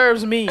these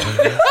terms mean. You're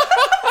making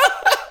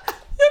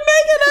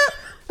up.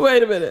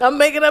 Wait a minute. I'm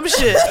making up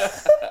shit.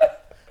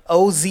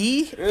 OZ?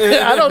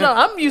 I don't know.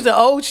 I'm using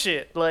old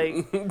shit. Like,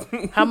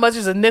 how much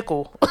is a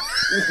nickel?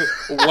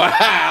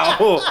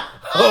 Wow.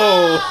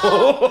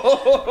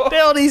 They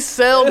don't even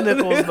sell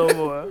nickels no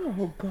more.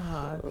 Oh,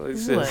 God.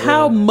 Like,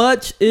 how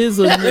much is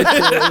a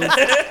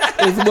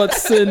nickel is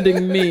what's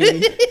sending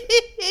me.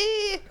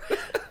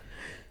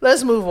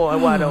 Let's move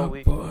on. Why don't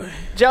we? Boy.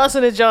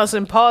 Johnson &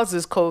 Johnson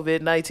pauses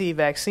COVID-19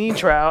 vaccine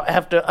trial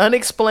after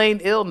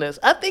unexplained illness.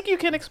 I think you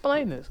can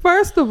explain this.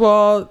 First of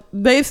all,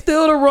 they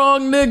still the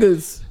wrong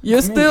niggas.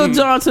 You're still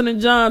Johnson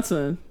 &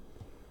 Johnson.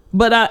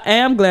 But I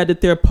am glad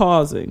that they're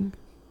pausing.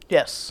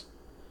 Yes.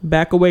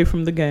 Back away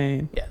from the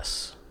game.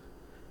 Yes.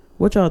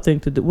 What y'all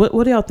think to do?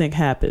 What do y'all think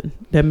happened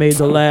that made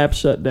the lab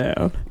shut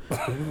down?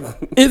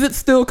 Is it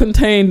still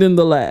contained in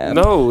the lab?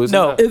 No, it's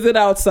not. Is it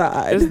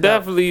outside? It's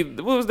definitely.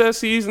 What was that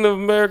season of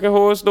American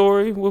Horror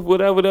Story with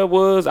whatever that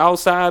was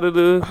outside of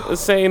the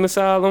insane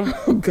asylum?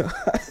 Oh God!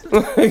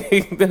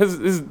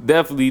 It's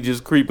definitely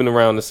just creeping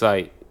around the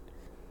site.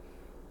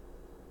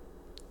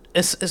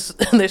 It's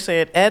they're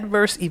saying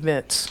adverse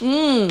events,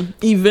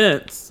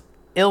 events,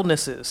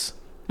 illnesses,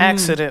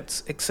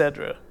 accidents,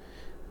 etc.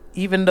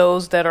 Even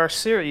those that are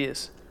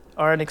serious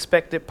are an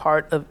expected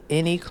part of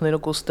any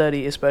clinical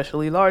study,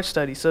 especially large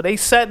studies. So they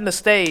setting the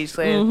stage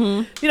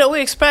saying, we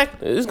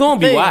expect it's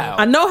going to be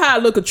wild. I know how I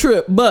look a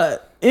trip,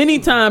 but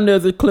anytime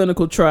there's a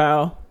clinical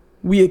trial,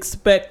 we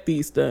expect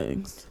these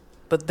things.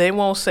 But they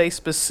won't say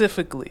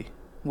specifically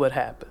what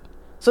happened.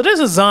 So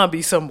there's a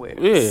zombie somewhere.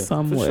 Yeah,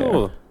 somewhere. For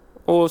sure.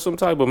 Or some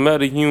type of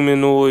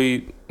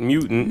meta-humanoid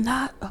mutant.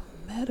 Not a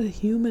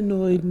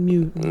meta-humanoid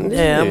mutant.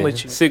 Yeah, I'm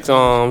with you. 6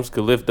 arms,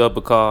 could lift up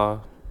a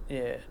car.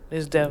 Yeah,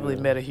 there's definitely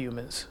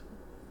metahumans.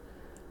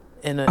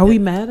 Are we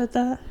mad at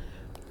that?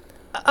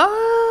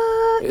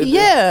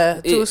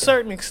 Yeah, to a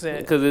certain extent.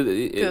 Because a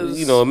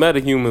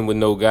metahuman with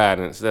no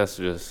guidance, that's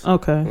just...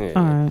 Okay,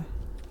 all right.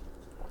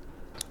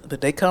 But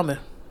they coming.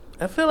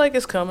 I feel like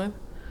it's coming.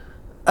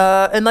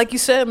 And like you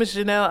said, Ms.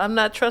 Janelle, I'm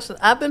not trusting.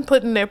 I've been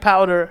putting their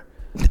powder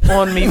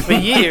on me for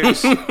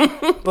years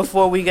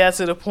before we got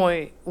to the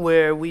point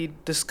where we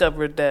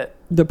discovered that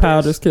the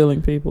powder's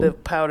killing people. The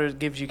powder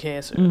gives you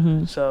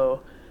cancer.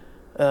 So...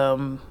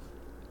 I'm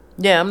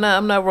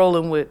not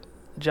rolling with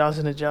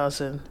Johnson &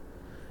 Johnson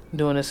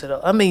doing this at all.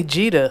 I mean,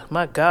 Jeter,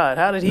 my God,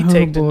 how did he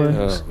take the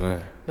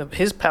news?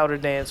 His powder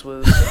dance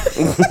was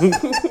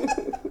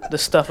the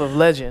stuff of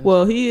legend.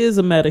 Well, he is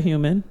a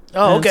metahuman.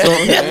 Oh, okay. So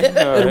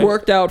it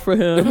worked out for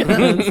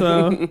him.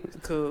 So.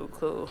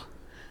 Cool.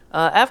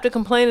 After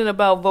complaining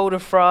about voter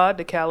fraud,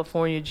 the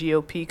California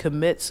GOP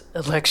commits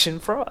election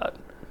fraud.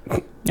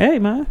 Hey,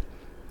 man.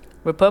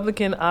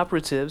 Republican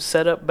operatives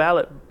set up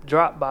ballot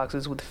drop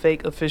boxes with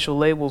fake official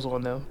labels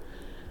on them.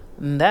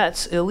 And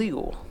that's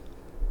illegal.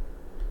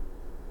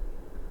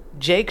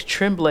 Jake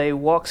Tremblay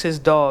walks his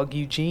dog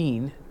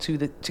Eugene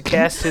to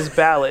cast his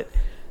ballot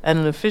at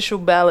an official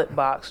ballot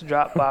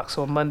drop box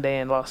on Monday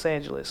in Los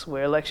Angeles,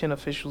 where election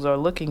officials are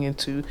looking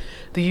into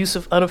the use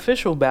of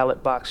unofficial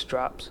ballot box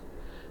drops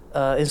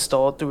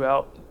installed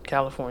throughout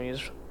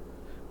California's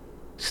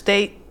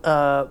state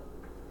by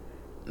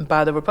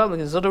the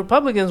Republicans. So the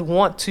Republicans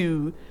want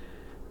to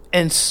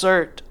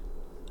insert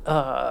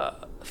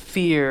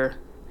fear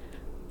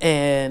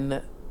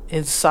and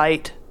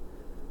incite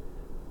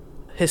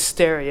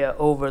hysteria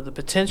over the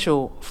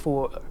potential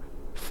for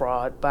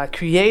fraud by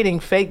creating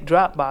fake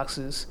drop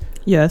boxes.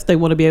 Yes, they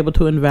want to be able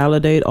to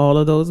invalidate all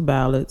of those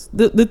ballots.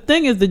 The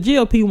thing is, the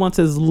GOP wants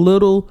as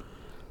little.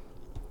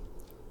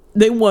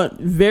 They want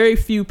very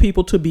few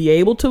people to be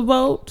able to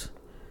vote,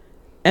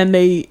 and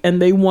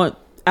they want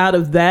out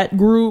of that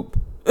group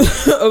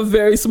a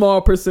very small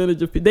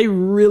percentage of people. They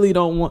really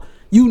don't want.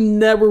 You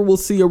never will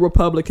see a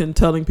Republican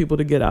telling people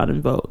to get out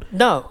and vote.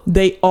 No.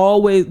 They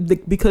always,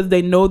 because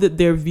they know that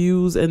their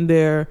views and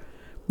their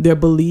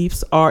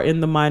beliefs are in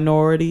the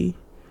minority,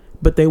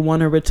 but they want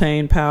to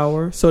retain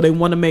power. So they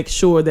want to make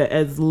sure that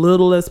as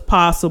little as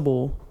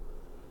possible,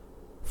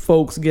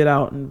 folks get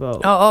out and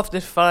vote. I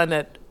often find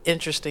that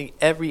interesting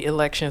every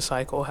election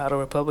cycle, how the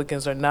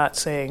Republicans are not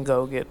saying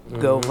go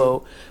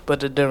vote,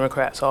 but the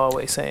Democrats are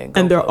always saying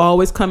go and they're vote.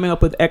 always coming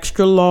up with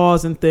extra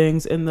laws and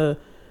things in the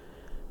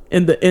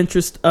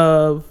interest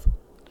of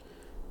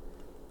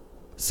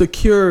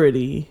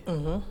security,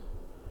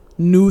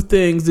 new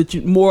things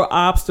more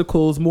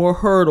obstacles, more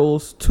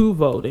hurdles to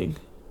voting.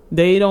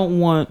 They don't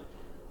want.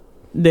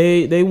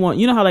 They want.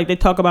 You know how like they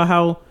talk about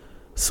how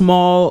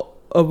small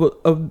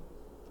of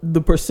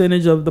the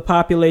percentage of the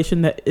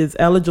population that is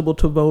eligible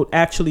to vote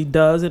actually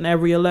does in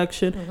every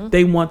election. Mm-hmm.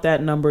 They want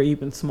that number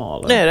even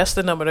smaller. Yeah, that's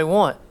the number they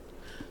want.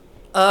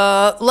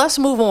 Let's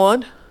move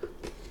on.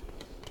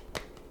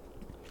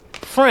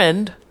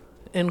 Friend,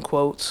 in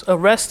quotes,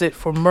 arrested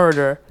for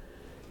murder,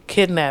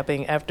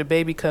 kidnapping after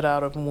baby cut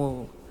out of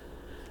womb.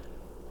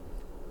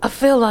 I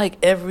feel like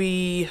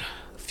every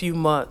few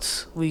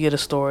months we get a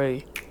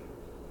story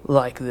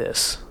like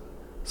this.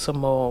 Some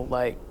more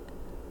like,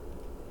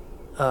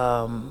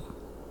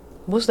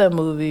 what's that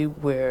movie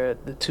where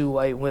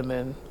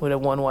the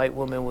one white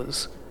woman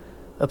was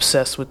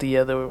obsessed with the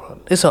other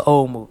one? It's an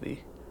old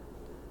movie.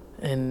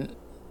 And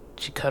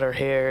she cut her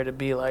hair to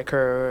be like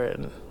her,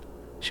 and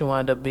she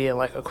wound up being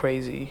like a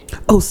crazy...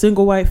 Oh,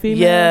 Single White Female?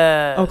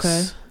 Yes.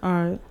 Okay, all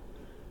right.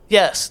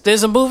 Yes,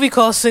 there's a movie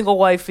called Single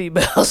White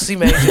Female, C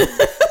Major.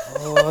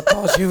 Oh, I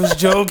thought she was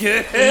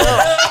joking.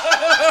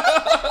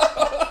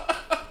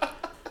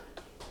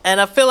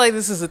 And I feel like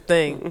this is a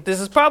thing. This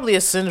is probably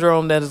a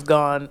syndrome that has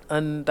gone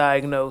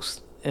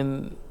undiagnosed,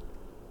 and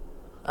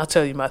I'll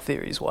tell you my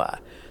theories why.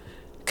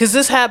 Because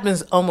this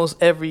happens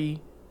almost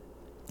every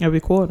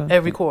quarter.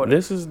 Every quarter.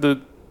 This is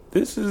the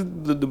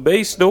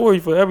base story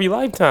for every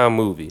Lifetime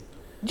movie.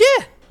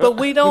 Yeah, but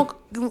we don't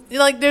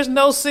like. There's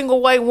no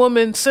single white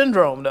woman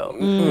syndrome though.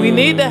 Mm. We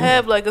need to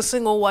have like a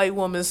single white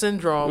woman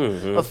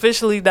syndrome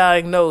officially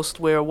diagnosed,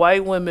 where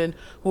white women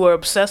who are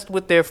obsessed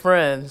with their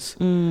friends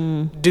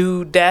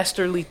do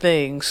dastardly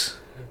things,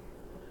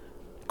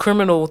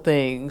 criminal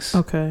things.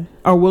 Okay,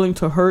 are willing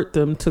to hurt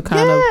them to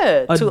kind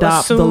of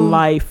adopt the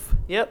life.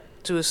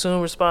 Yep, to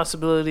assume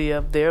responsibility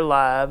of their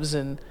lives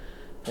and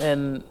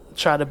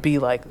try to be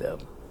like them.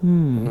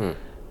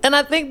 And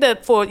I think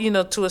that for,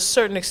 to a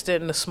certain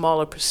extent, in a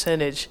smaller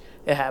percentage,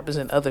 it happens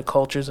in other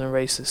cultures and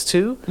races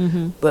too.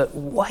 Mm-hmm. But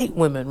white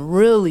women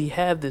really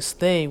have this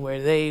thing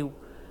where they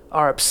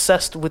are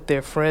obsessed with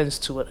their friends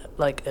to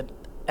at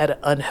an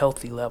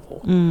unhealthy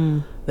level.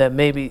 That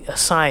maybe a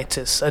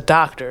scientist, a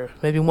doctor,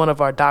 maybe one of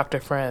our doctor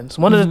friends,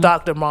 one of the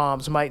doctor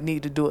moms might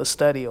need to do a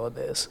study on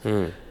this.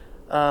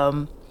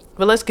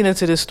 But let's get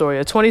into this story.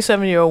 A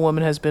 27-year-old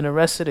woman has been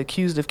arrested,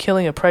 accused of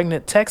killing a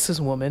pregnant Texas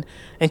woman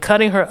and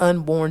cutting her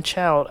unborn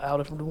child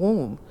out of the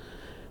womb.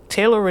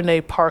 Taylor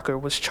Renee Parker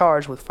was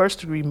charged with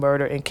first-degree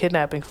murder and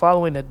kidnapping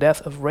following the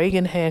death of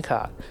Reagan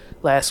Hancock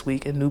last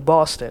week in New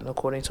Boston,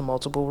 according to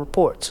multiple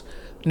reports.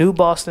 New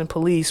Boston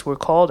police were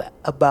called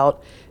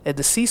about a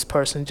deceased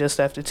person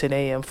just after 10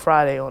 a.m.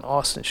 Friday on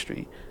Austin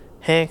Street.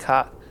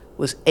 Hancock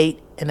was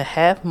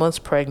 8.5 months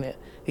pregnant,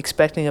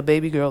 expecting a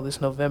baby girl this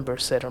November,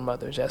 said her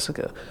mother,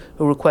 Jessica,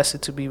 who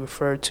requested to be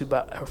referred to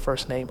by her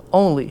first name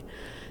only.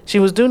 She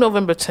was due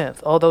November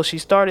 10th, although she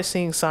started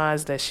seeing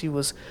signs that she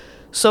was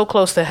so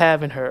close to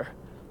having her,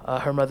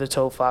 her mother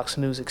told Fox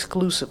News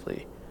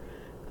exclusively.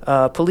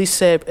 Police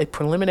said a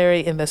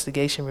preliminary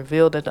investigation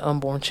revealed that the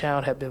unborn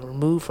child had been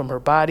removed from her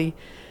body.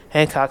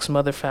 Hancock's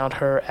mother found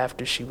her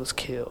after she was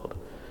killed.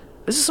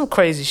 This is some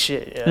crazy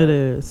shit. Yeah? It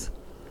is.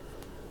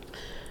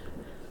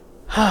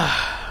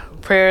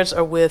 Prayers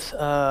are with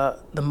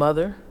the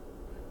mother,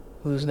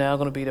 who's now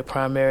going to be the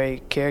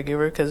primary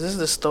caregiver, because this is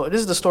the story.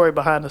 This is the story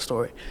behind the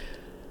story.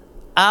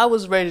 I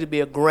was ready to be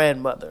a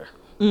grandmother.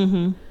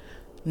 Mm-hmm.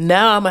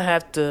 Now I'm gonna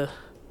have to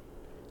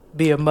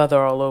be a mother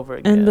all over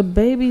again. And the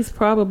baby's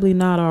probably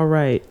not all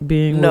right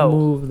being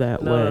removed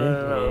that way.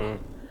 No.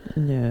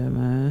 Yeah,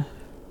 man.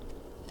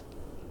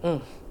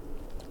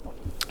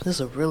 This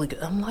is a really good.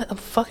 I'm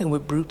fucking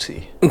with Brute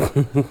Tea.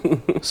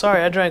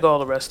 Sorry, I drank all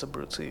the rest of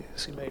Brute Tea.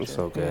 It's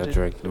okay. I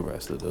drank the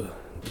rest of the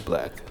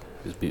black.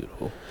 It's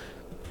beautiful.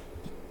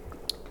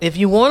 If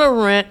you want to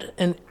rent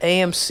an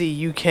AMC,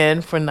 you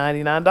can for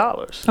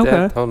 $99.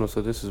 Okay. Hold on,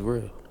 so this is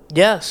real.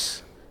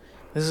 Yes,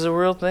 this is a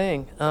real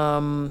thing.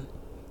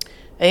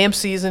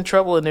 AMC is in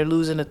trouble and they're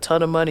losing a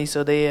ton of money,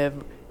 so they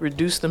have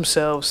reduced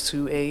themselves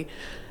to a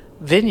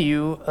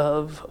venue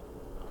of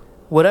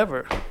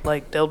whatever.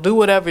 Like, they'll do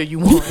whatever you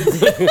want.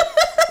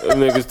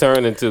 Niggas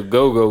turn into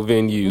go-go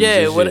venues.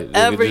 Yeah,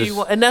 whatever you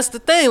want. And that's the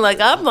thing.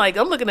 I'm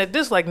looking at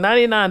this like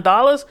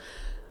 $99.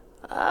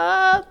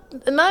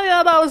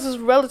 $99 is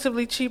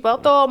relatively cheap. I'll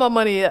throw all my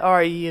money at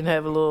RE and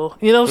have a little,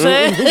 you know what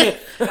I'm saying?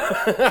 You know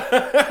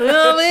what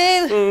I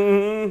mean?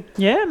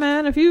 Mm-hmm. Yeah,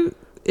 man. If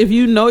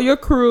you know your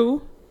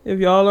crew, if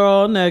y'all are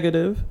all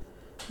negative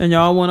and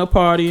y'all want to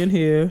party in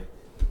here,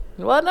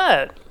 why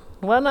not?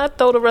 Why not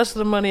throw the rest of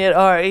the money at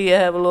RE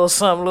and have a little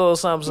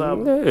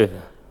something? Yeah.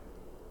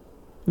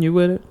 You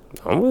with it?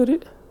 I'm with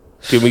it.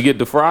 Can we get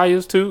the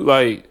fryers too?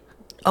 Like,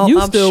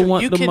 you still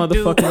want the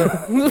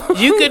motherfucking...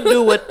 You can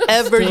do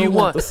whatever you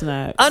want. The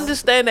snacks.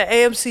 Understand that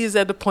AMC is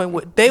at the point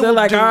where they're will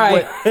like, do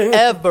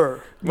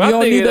whatever. You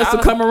don't need us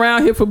to come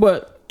around here for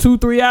what,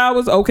 2-3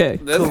 hours? Okay.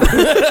 Cool.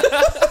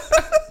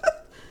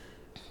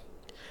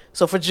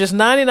 So for just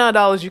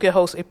 $99, you can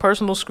host a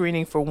personal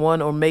screening for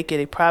one or make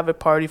it a private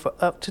party for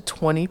up to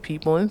 20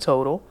 people in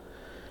total.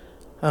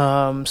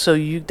 So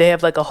they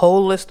have like a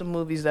whole list of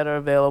movies that are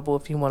available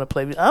if you want to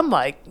play. I'm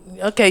like,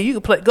 okay, you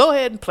can play. Go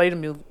ahead and play the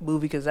movie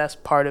because that's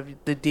part of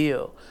the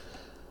deal.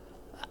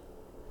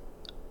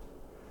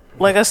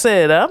 Like I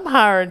said, I'm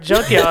hiring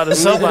Junkyard or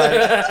somebody.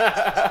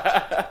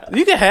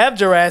 You can have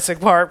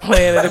Jurassic Park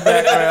playing in the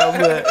background,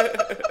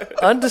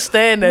 but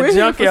understand that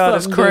Junkyard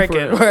is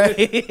cranking,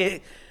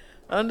 right?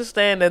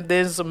 Understand that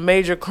there's some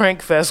major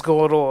crank fest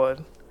going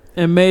on.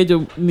 And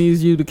Major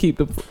needs you to keep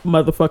the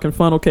motherfucking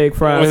funnel cake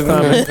fries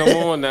coming. Come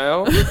on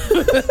now.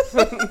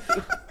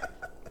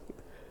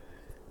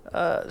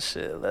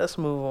 Shit, let's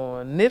move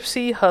on.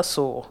 Nipsey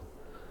Hussle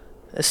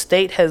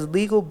estate has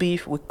legal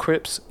beef with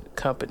Crips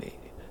Company.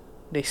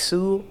 They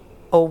sue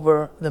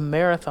over the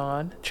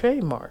Marathon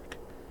trademark.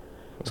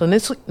 So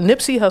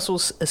Nipsey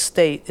Hussle's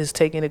estate is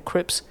taking the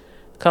Crips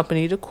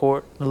Company to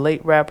court. The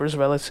late rapper's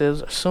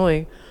relatives are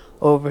suing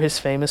over his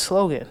famous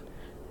slogan.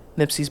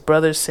 Nipsey's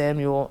brother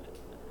Samuel,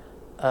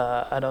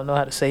 I don't know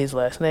how to say his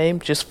last name,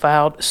 just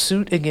filed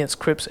suit against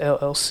Crips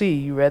LLC.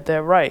 You read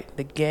that right.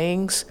 The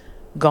gang's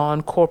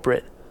gone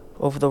corporate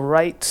over the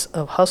rights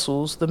of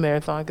Hussle's The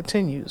Marathon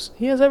Continues.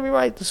 He has every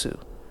right to sue.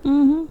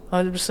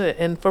 100%.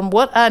 And from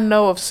what I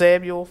know of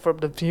Samuel from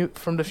the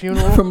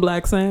funeral, from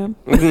Black Sam,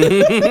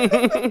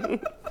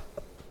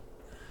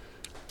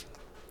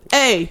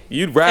 hey,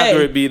 you'd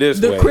rather it be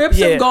this way. The Crips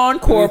have gone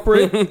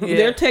corporate.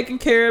 They're taking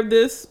care of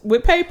this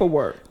with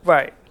paperwork.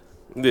 Right.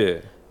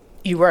 Yeah.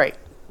 You right.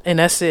 And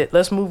that's it.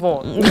 Let's move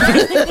on.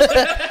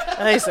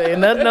 I ain't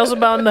saying nothing else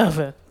about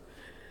nothing.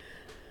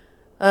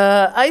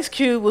 Ice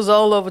Cube was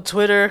all over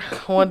Twitter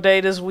one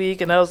day this week,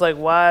 and I was like,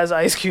 why is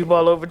Ice Cube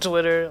all over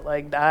Twitter?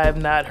 Like, I have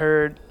not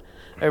heard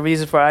a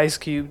reason for Ice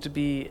Cube to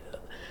be...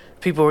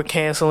 People were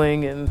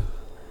canceling and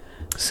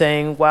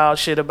saying wild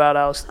shit about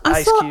Ice Cube.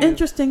 I saw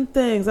interesting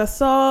things. I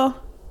saw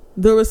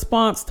the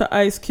response to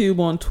Ice Cube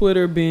on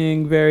Twitter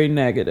being very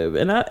negative.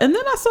 And then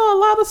I saw a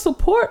lot of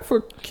support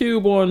for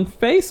Cube on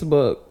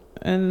Facebook.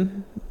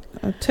 And...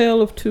 a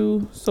tale of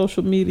two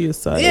social media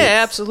sites.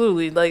 Yeah,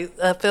 absolutely. Like,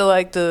 I feel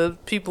like the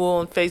people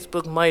on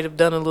Facebook might have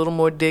done a little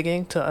more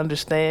digging to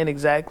understand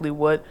exactly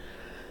what.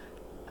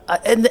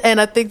 And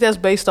I think that's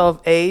based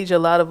off age. A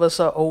lot of us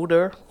are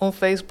older on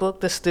Facebook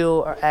that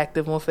still are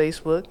active on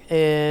Facebook,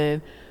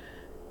 and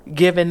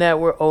given that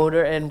we're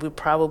older and we're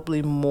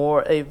probably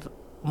more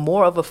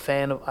of a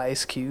fan of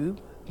Ice Cube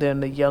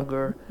than the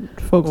younger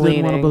folks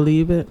didn't want to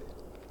believe it.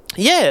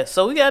 Yeah,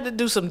 so we got to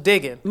do some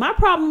digging. My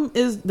problem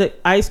is that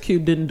Ice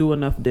Cube didn't do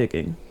enough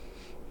digging.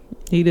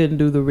 He didn't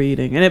do the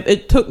reading. And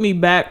it took me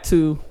back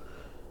to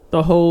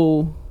the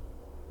whole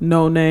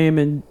No Name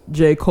and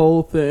J.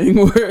 Cole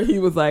thing where he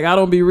was like, I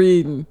don't be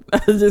reading. I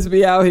just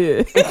be out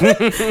here.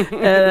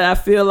 And I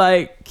feel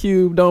like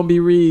Cube don't be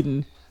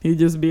reading. He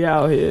just be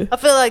out here. I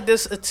feel like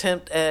this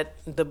attempt at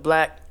the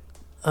Black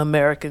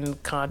American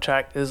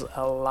contract is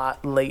a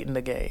lot late in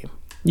the game.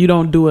 You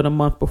don't do it a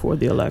month before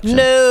the election.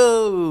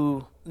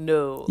 No.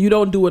 You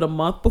don't do it a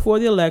month before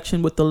the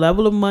election with the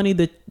level of money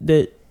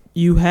that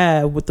you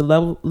have, with the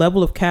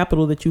level of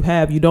capital that you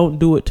have. You don't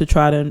do it to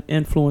try to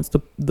influence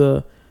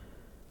the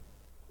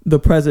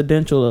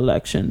presidential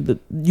election.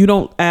 You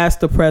don't ask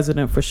the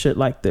president for shit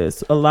like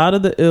this. A lot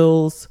of the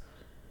ills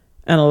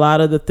and a lot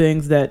of the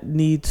things that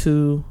need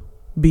to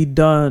be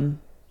done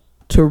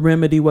to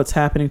remedy what's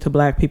happening to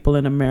Black people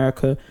in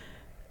America.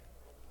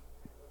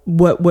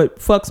 What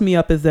fucks me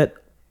up is that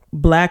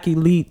Black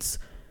elites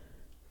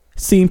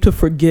seem to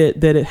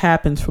forget that it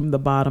happens from the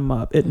bottom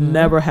up. It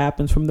never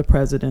happens from the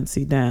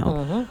presidency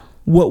down.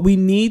 What we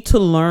need to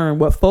learn,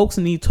 what folks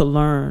need to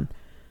learn,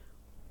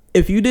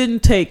 if you didn't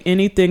take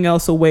anything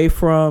else away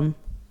from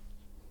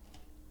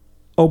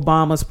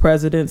Obama's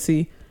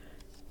presidency,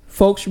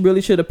 folks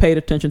really should have paid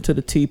attention to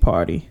the Tea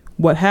Party.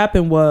 What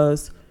happened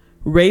was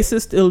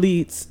racist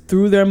elites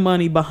threw their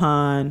money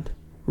behind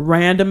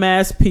random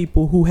ass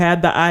people who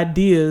had the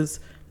ideas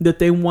that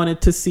they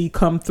wanted to see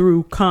come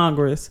through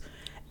Congress,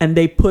 and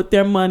they put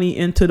their money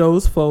into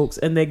those folks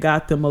and they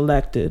got them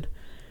elected.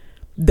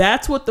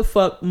 That's what the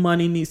fuck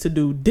money needs to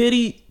do.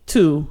 Diddy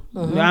too.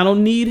 I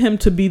don't need him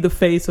to be the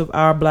face of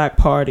our Black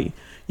party.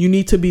 You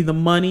need to be the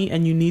money,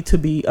 and you need to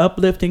be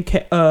uplifting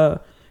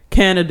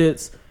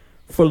candidates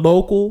for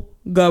local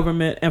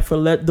government and for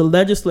the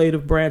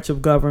legislative branch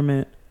of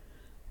government.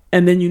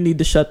 And then you need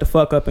to shut the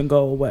fuck up and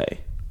go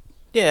away.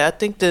 Yeah, I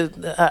think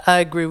that I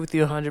agree with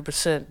you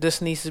 100%.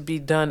 This needs to be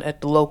done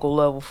at the local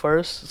level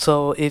first.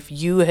 So if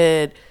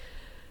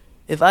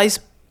Ice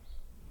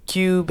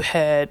Cube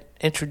had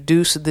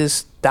introduced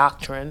this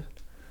doctrine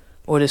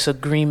or this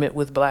agreement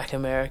with Black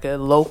America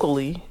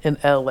locally in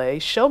LA,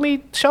 show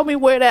me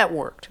where that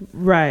worked.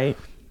 Right.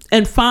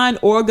 And find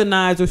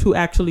organizers who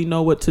actually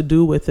know what to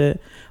do with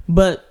it.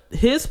 But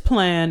his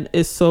plan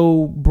is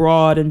so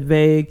broad and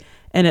vague,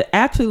 and it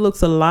actually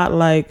looks a lot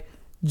like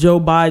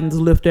Joe Biden's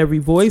Lift Every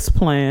Voice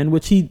plan,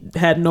 which he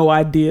had no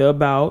idea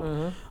about.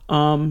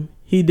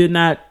 He did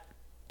not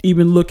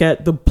even look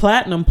at the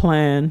platinum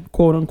plan,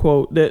 quote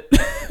unquote, that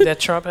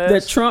Trump has.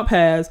 That Trump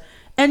has,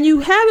 And you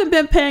haven't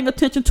been paying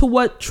attention to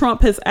what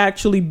Trump has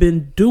actually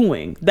been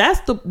doing.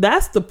 That's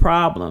the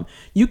problem.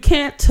 You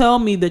can't tell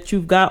me that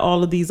you've got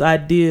all of these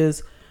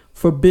ideas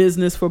for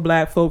business for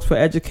black folks, for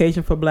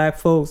education for black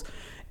folks,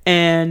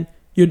 and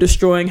you're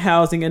destroying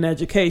housing and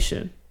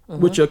education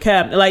with your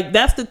cabinet. Like,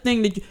 that's the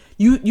thing that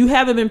you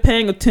haven't been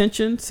paying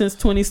attention since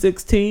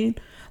 2016.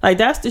 Like,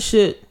 that's the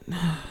shit.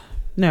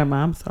 Never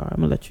mind. I'm sorry. I'm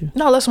gonna let you.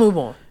 No, let's move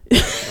on.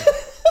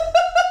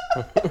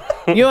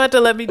 You don't have to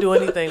let me do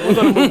anything. We're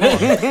gonna move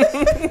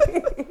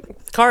on.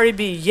 Cardi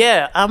B,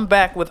 yeah, I'm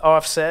back with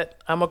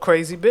Offset. I'm a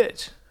crazy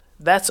bitch.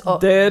 That's all.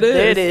 There it is.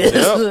 There it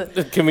is.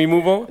 Yep. Can we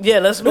move on? Yeah,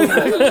 let's move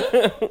on.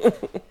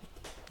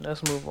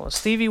 Let's move on.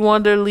 Stevie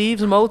Wonder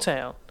leaves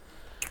Motown.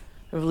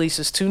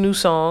 Releases 2 new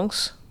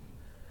songs.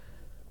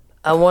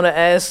 I want to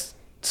ask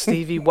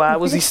Stevie, why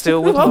was he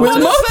still with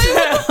Motown?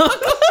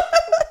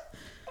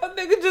 That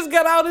nigga just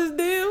got out his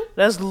deal.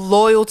 That's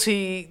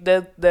loyalty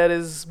that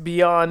is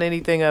beyond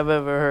anything I've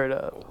ever heard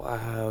of.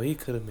 Wow, he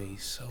could have made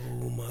so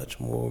much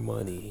more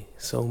money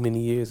so many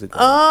years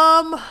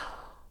ago.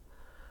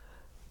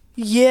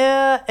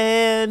 Yeah,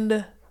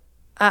 and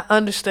I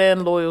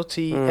understand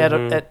loyalty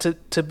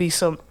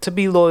to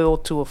be loyal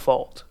to a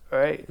fault,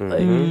 right?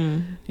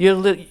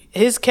 Like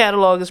his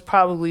catalog is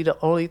probably the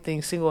only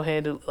thing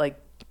single-handed like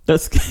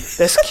that's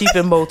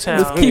keeping Motown.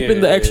 That's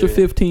keeping the extra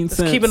 15 cents.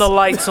 It's keeping the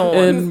lights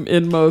on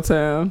in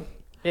Motown.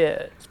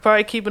 Yeah, it's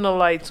probably keeping the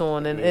lights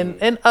on,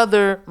 and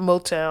other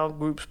Motown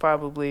groups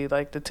probably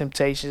like the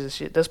Temptations and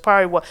shit. That's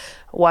probably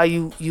why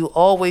you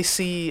always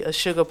see a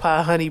Sugar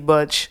Pie Honey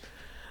Bunch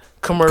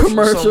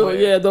commercial. Somewhere.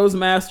 Yeah, those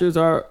masters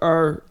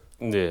are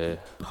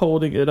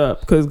holding it up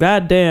because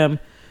goddamn,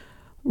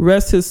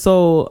 rest his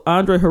soul,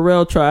 Andre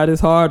Harrell tried his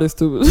hardest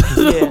to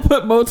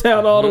put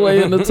Motown all the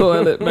way in the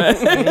toilet, man.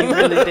 He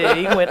really did.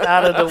 He went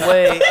out of his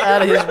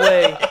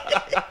way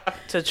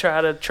to try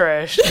to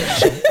trash that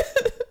shit.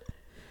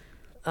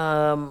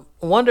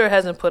 Wonder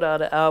hasn't put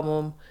out an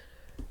album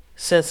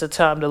since A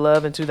Time to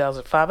Love in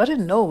 2005. I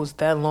didn't know it was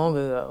that long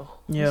ago.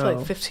 It was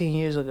like 15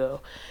 years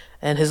ago.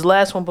 And his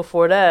last one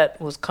before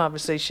that was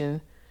Conversation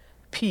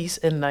Peace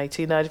in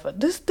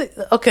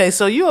 1995. Okay,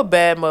 so you a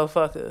bad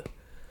motherfucker.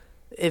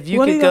 If you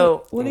could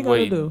go... What are you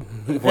going to do?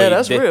 Yeah,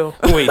 that's real.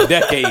 Wait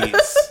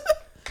decades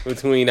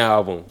between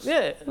albums.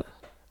 Yeah.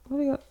 What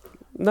do you got?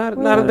 Not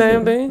a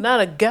damn thing. Not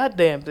a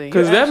goddamn thing.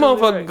 Because that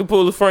motherfucker could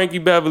pull a Frankie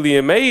Beverly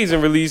and Maze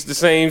and release the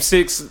same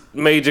 6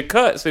 major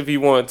cuts if he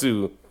want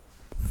to.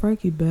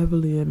 Frankie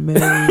Beverly and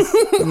Maze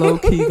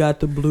low-key got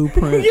the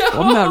blueprint.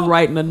 I'm not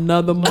writing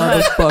another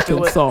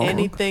motherfucking song.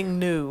 Anything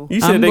new. You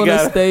said I'm going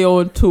to stay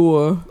on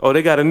tour. Oh,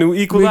 they got a new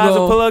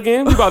Equalizer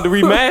plug-in? We about to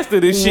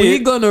remaster this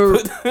shit.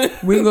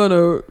 We're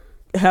gonna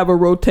have a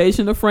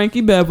rotation of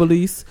Frankie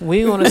Beverly's.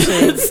 We're going to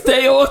sing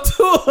Stay on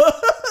tour.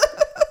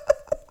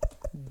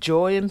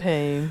 Joy and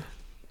Pain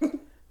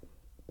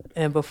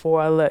and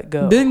Before I Let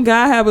Go. Didn't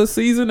Guy have a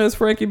season as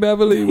Frankie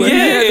Beverly? When he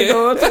had to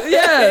go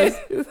yes.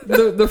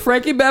 The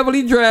Frankie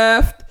Beverly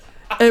draft,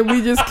 and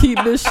we just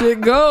keep this shit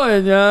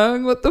going,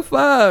 young. What the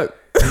fuck?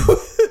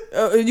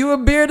 You a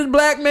bearded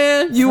black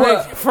man?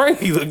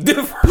 Frankie look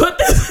different.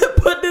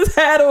 Put this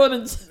hat on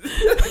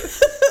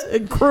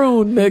and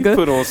croon, nigga.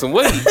 Put on some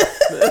weight.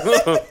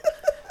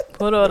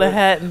 Put on a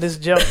hat and this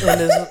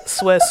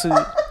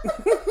sweatsuit.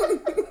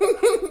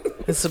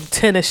 And some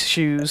tennis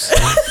shoes.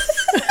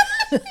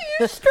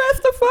 You stress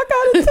the fuck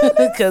out of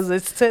tennis. Because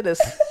it's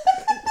tennis.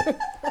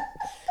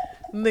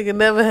 Nigga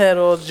never had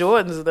on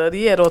Jordans though.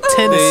 He had on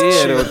tennis shoes. He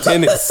had on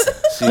tennis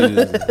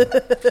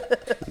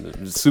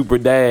shoes. Super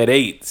Dad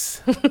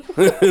 8s.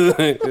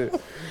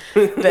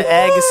 The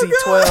Agassi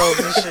 12s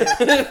and shit.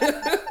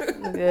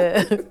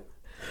 Yeah.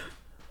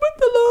 With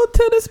the little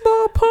tennis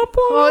ball pump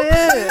on. Oh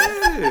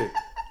yeah.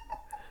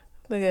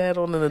 Nigga had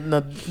on the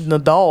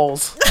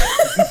Nadals.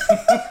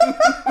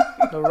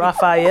 The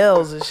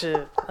Raphaels and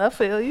shit. I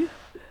feel you.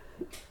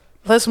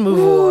 Let's move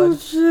on.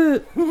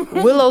 Shit.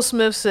 Willow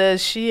Smith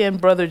says she and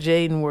brother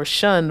Jaden were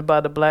shunned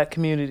by the black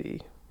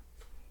community.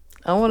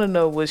 I want to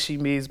know what she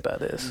means by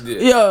this.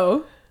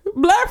 Yo,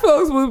 black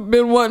folks have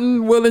been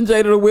wanting Will and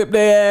Jada to whip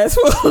their ass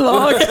for a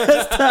long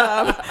ass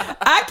time.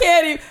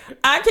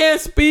 I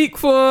can't speak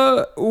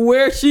for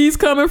where she's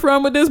coming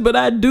from with this, but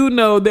I do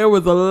know there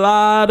was a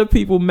lot of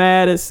people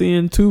mad at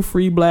seeing 2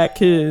 free black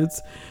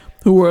kids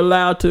who were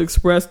allowed to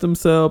express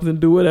themselves and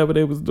do whatever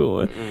they was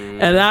doing.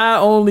 And I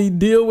only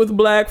deal with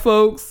black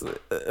folks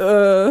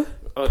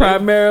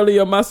primarily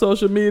on my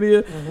social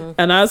media.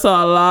 And I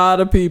saw a lot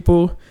of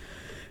people,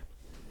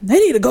 they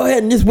need to go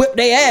ahead and just whip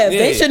their ass.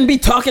 They shouldn't be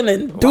talking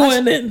and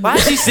doing it. Why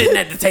is she sitting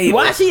at the table?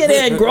 Why she in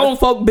there in grown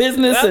folk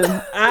business?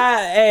 And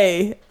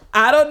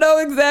I don't know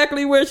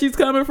exactly where she's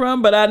coming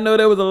from, but I know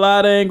there was a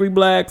lot of angry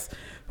blacks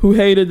who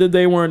hated that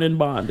they weren't in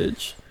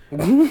bondage.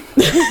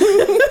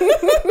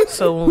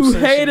 So who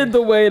hated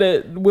the way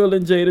that Will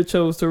and Jada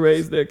chose to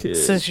raise their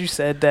kids. Since you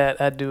said that,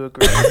 I do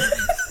agree.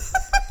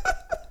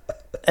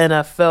 And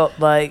I felt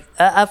like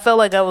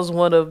I was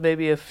one of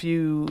maybe a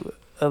few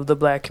of the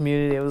black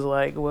community. It was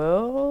like,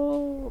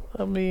 well,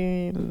 I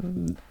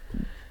mean,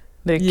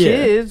 They're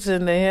kids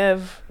and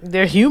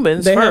they're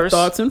humans they first. They have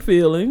thoughts and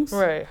feelings.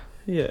 Right.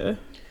 Yeah.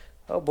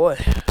 Oh, boy.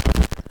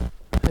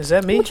 Is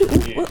that me?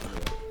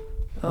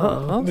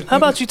 How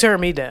about you turn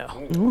me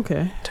down?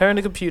 Okay. Turn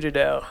the computer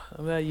down.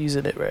 I'm not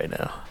using it right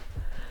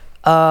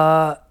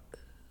now.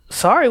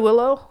 Sorry,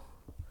 Willow.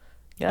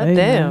 God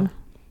damn.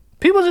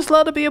 People just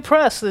love to be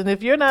oppressed, and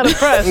if you're not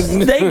oppressed,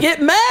 they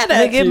get mad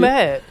at you. They get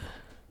mad.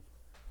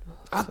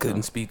 I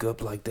couldn't speak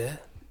up like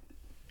that.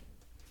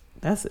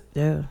 That's it.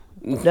 Yeah.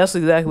 That's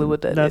exactly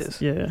what that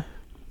is. Yeah.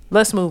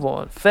 Let's move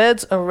on.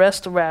 Feds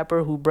arrest a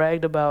rapper who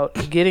bragged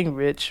about getting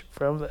rich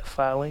from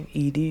filing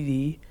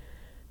EDD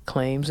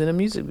claims in a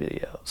music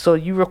video. So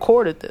you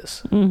recorded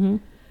this. Mm-hmm.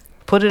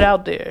 Put it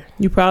out there.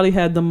 You probably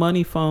had the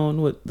money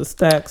phone with the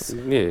stacks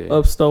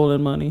of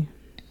stolen money.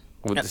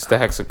 With the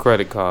stacks of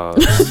credit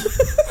cards.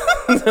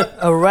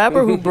 A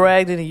rapper who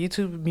bragged in a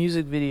YouTube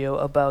music video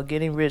about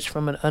getting rich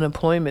from an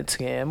unemployment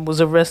scam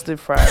was arrested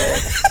Friday.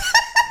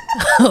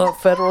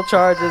 Federal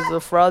charges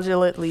of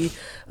fraudulently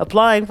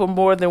applying for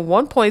more than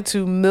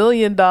 $1.2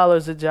 million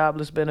in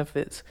jobless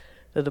benefits,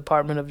 the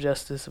Department of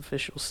Justice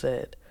officials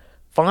said.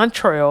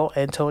 Fontrell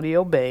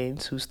Antonio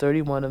Baines, who's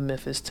 31 of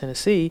Memphis,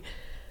 Tennessee,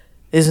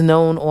 is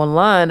known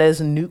online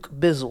as Nuke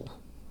Bizzle.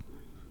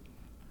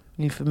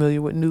 You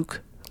familiar with Nuke?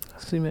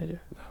 C major?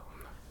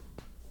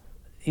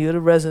 You're the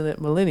resident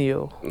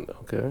millennial.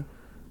 Okay.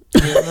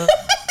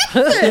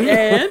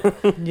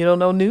 And you don't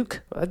know Nuke?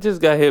 I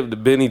just got hit with the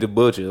Benny the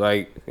Butcher,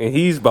 and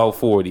he's about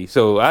 40.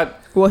 So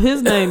Well,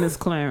 his name is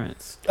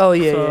Clarence. Oh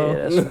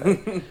yeah, that's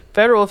right.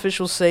 Federal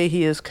officials say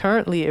he is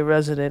currently a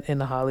resident in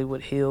the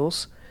Hollywood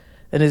Hills,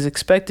 and is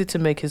expected to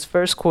make his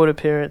first court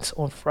appearance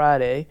on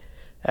Friday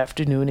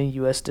afternoon in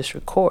U.S.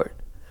 District Court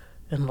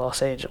in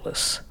Los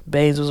Angeles.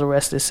 Baines was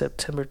arrested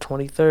September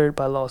 23rd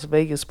by Las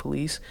Vegas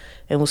police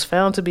and was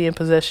found to be in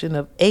possession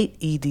of 8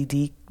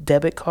 EDD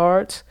debit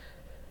cards,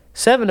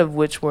 7 of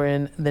which were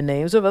in the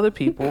names of other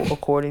people,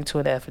 according to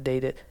an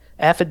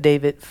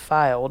affidavit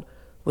filed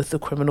with the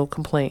criminal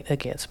complaint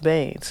against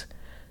Baines.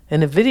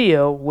 In a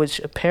video, which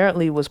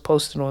apparently was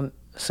posted on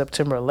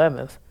September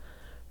 11th,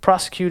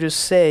 prosecutors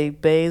say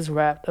Baines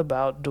rapped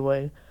about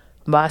doing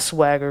my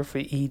swagger for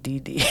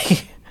EDD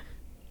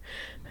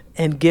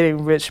and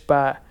getting rich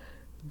by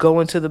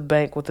going to the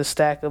bank with a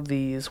stack of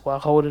these while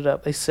holding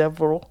up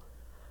several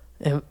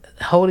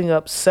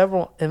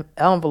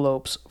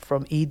envelopes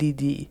from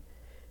EDD.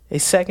 A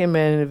second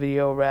man in the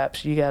video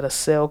raps, "You gotta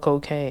sell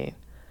cocaine.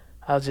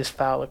 I'll just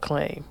file a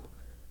claim."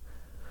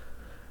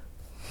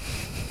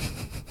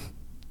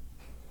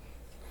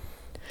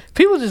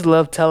 People just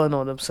love telling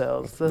on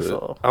themselves. That's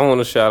all. I want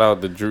to shout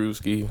out to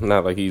Drewski.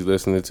 Not like he's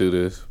listening to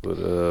this, but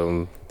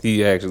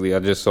he actually, I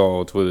just saw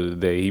on Twitter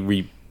today, he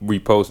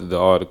reposted the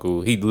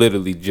article. He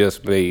literally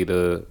just made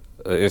a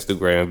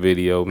Instagram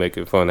video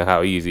making fun of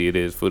how easy it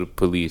is for the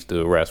police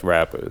to arrest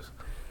rappers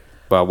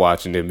by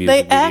watching their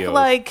music videos. They act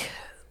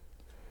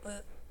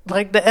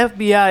like the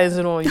FBI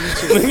isn't on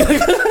YouTube.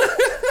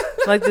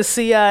 Like the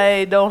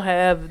CIA don't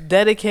have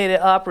dedicated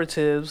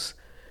operatives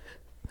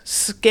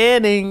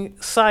scanning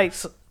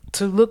sites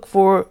to look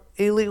for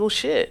illegal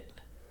shit.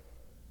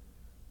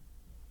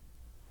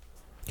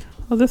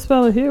 Well, this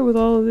fella here with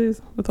all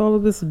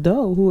of this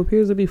dough, who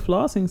appears to be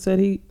flossing, said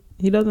he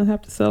doesn't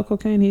have to sell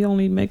cocaine. He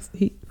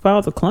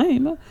files a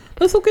claim.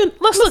 Let's look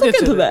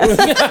into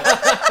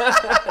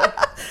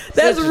that.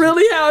 That's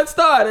really how it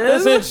started.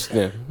 That's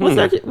interesting.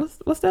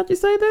 What's that you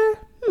say there?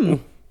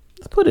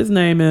 Let's put his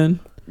name in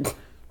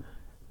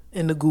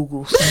the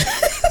Googles.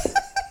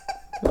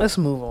 Let's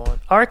move on.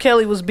 R.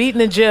 Kelly was beaten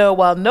in jail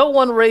while no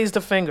one raised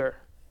a finger.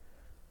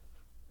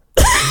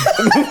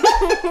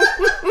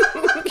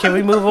 Can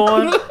we move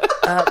on?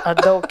 I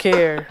don't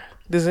care.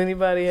 Does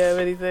anybody have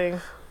anything?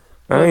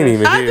 I ain't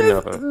even hear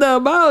nothing. No,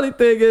 my only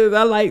thing is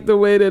I like the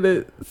way that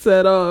it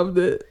set off.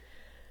 That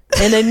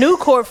in a new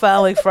court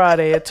filing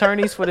Friday,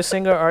 attorneys for the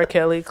singer R.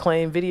 Kelly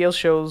claim video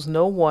shows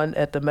no one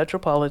at the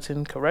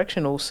Metropolitan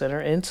Correctional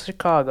Center in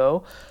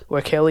Chicago,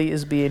 where Kelly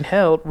is being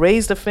held,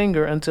 raised a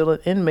finger until an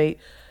inmate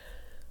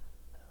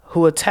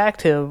who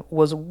attacked him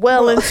was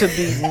well into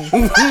beating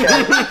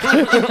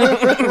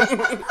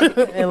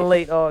in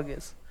late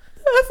August.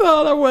 That's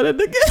all I wanted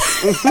to get.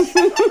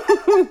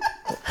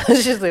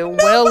 She said,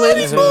 well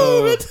into.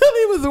 Until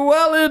he was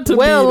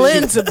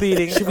into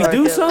beating. Should we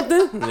do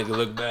something? Nigga,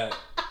 look back.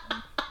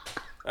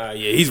 Yeah,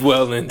 he's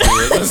well into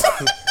it.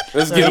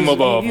 Let's get him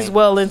above. He's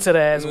well into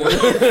that as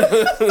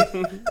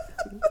well.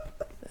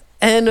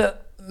 And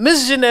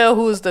Miss Janelle,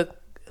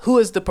 who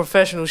is the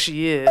professional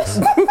she is,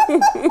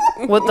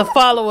 with the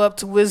follow-up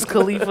to Wiz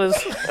Khalifa's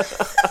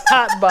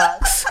Hot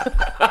Box.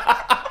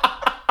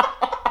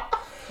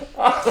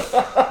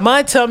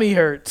 My tummy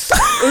hurts.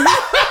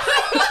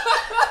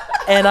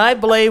 And I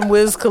blame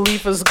Wiz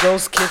Khalifa's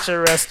Ghost Kitchen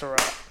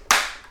restaurant.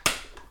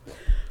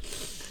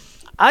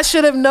 I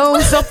should have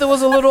known something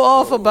was a little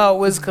off about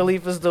Wiz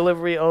Khalifa's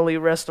delivery-only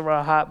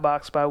restaurant Hot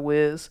Box by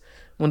Wiz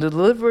when the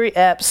delivery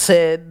app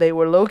said they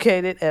were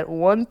located at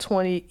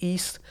 120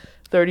 East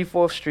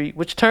 34th Street,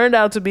 which turned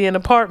out to be an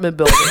apartment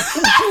building.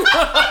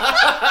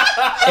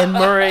 and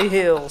Murray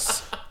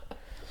Hills.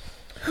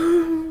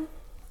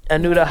 I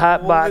knew the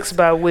Hot Box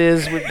by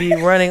Wiz would be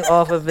running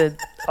off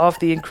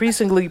the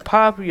increasingly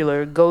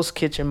popular Ghost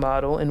Kitchen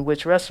model, in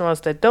which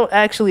restaurants that don't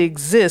actually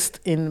exist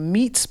in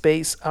meat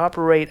space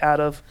operate out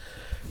of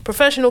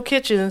professional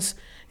kitchens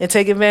and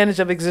take advantage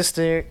of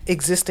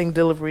existing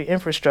delivery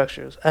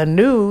infrastructures. I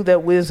knew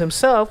that Wiz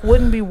himself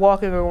wouldn't be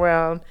walking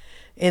around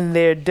in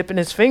there dipping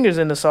his fingers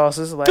in the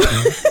sauces like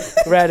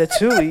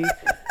Ratatouille.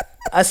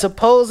 I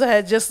suppose I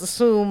had just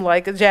assumed,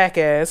 like a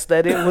jackass,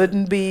 that it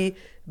wouldn't be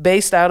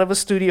based out of a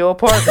studio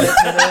apartment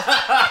in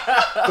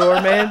a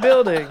doorman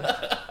building.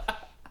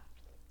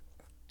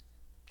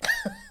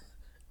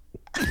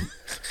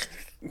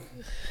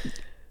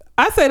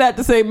 I say that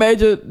to say,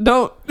 Major,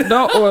 don't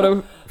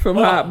order from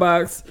Hot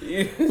Box.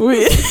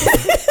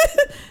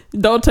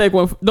 Don't take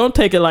one. Don't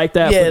take it like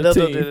that. Yeah, for the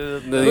team.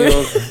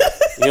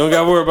 You don't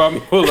got to worry about me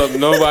pull up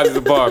nobody's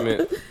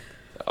apartment.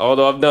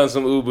 Although I've done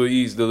some Uber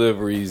Eats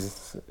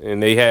deliveries,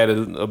 and they had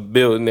a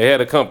building, they had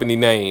a company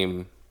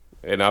name,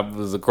 and I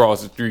was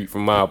across the street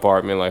from my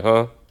apartment. Like,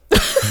 huh?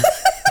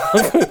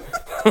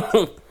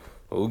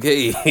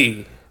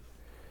 Okay.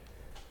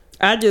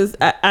 I just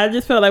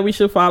felt like we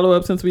should follow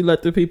up since we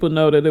let the people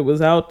know that it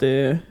was out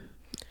there.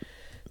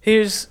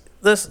 Let's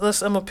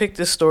I'm gonna pick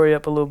this story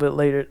up a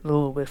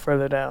little bit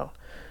further down.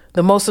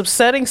 The most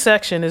upsetting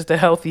section is the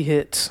healthy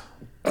hits.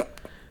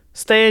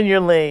 Stay in your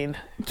lane,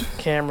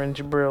 Cameron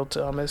Jabril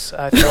Thomas.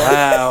 I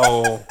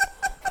thought.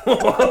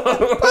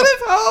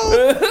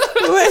 Wow.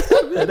 Wait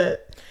a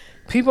minute.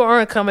 People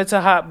aren't coming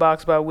to Hot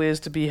Box by Wiz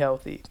to be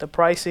healthy. The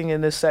pricing in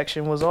this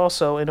section was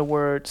also, in a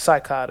word,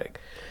 psychotic.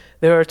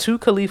 There are 2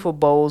 Khalifa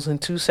bowls and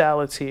 2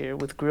 salads here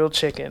with grilled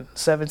chicken,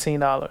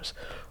 $17,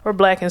 or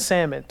blackened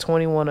salmon,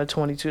 $21 or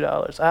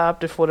 $22. I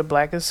opted for the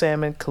blackened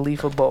salmon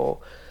Khalifa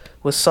bowl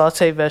with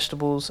sauteed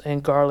vegetables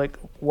and garlic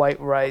white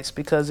rice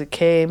because it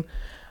came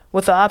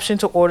with the option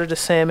to order the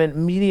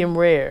salmon medium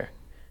rare,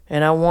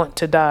 and I want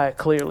to die,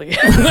 clearly.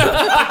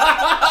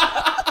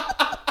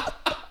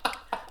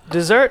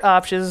 Dessert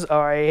options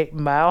are a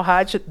Mile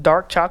High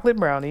dark chocolate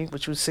brownie,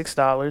 which was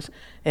 $6,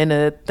 and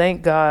a,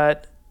 thank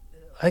God,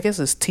 I guess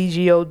it's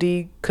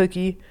TGOD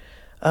cookie.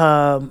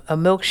 A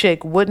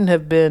milkshake wouldn't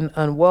have been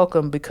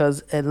unwelcome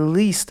because at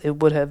least it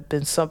would have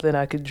been something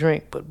I could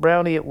drink, but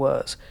brownie it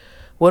was.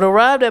 What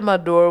arrived at my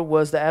door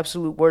was the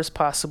absolute worst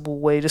possible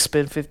way to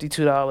spend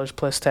 $52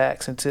 plus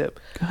tax and tip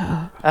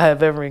I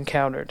have ever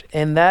encountered.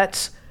 And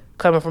that's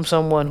coming from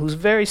someone who's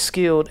very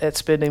skilled at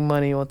spending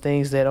money on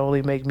things that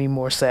only make me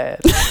more sad.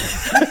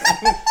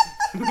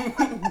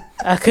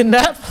 I could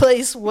not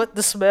place what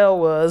the smell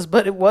was,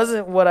 but it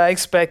wasn't what I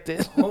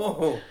expected.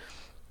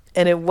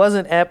 And it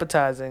wasn't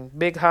appetizing.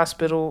 Big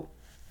hospital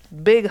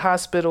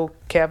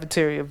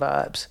cafeteria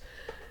vibes.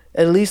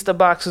 At least the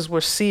boxes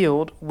were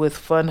sealed with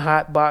Fun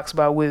Hot Box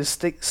by Wiz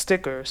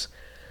stickers.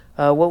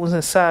 What was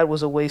inside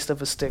was a waste of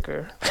a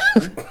sticker.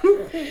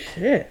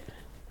 Yeah.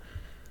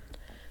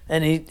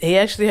 And he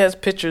actually has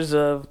pictures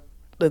of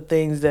the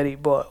things that he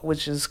bought,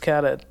 which is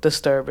kind of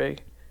disturbing.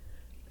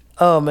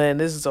 Oh, man,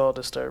 this is all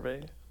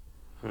disturbing.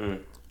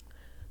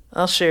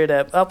 I'll share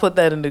that. I'll put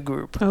that in the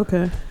group.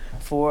 Okay.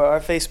 For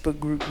our Facebook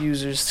group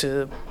users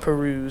to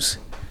peruse,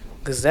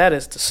 because that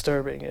is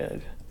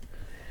disturbing.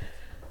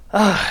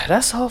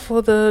 That's all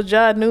for the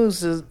Jod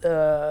News.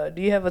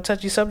 Do you have a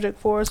touchy subject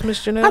for us,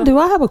 Miss Janelle? I do.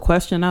 I have a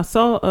question. I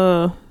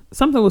saw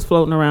something was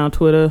floating around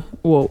Twitter.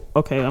 Well,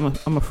 okay, I'm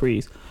a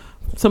freeze.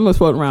 Something was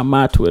floating around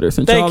my Twitter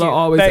since y'all are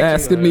always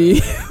asking me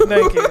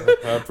Thank you.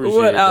 I appreciate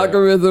what that.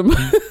 algorithm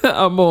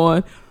I'm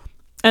on.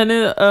 And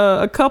then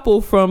a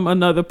couple from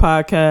another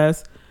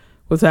podcast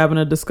was having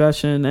a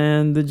discussion,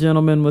 and the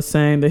gentleman was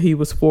saying that he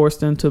was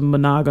forced into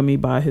monogamy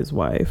by his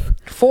wife.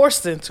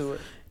 Forced into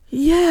it?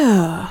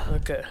 Yeah.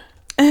 Okay.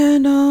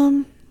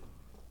 And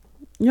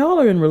y'all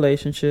are in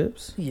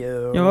relationships.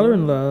 Yeah. Y'all are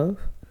in love.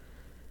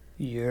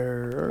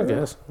 Yeah. I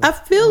guess. I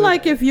feel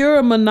like if you're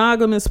a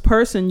monogamous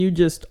person, you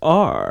just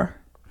are.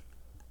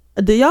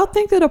 Do y'all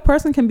think that a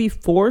person can be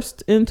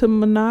forced into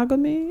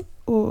monogamy?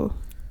 Or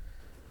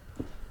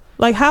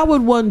like, how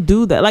would one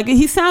do that? Like,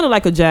 he sounded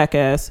like a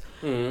jackass.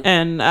 Mm-hmm.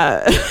 And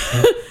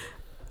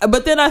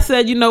but then I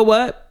said, you know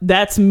what?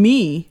 That's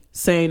me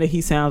saying that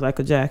he sounds like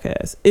a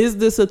jackass. Is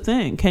this a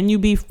thing? Can you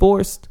be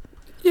forced?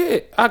 Yeah,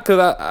 I've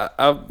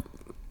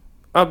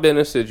been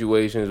in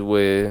situations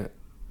where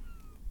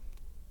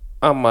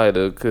I might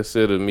have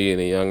considered me and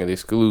a youngin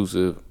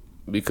exclusive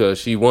because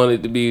she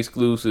wanted to be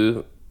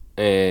exclusive,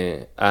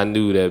 and I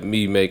knew that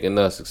me making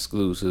us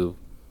exclusive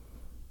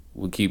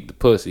would keep the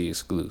pussy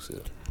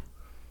exclusive.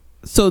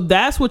 So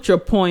that's what your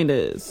point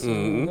is.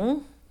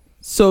 Mm-hmm.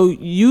 So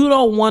you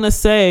don't want to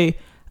say,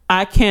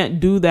 I can't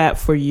do that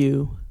for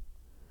you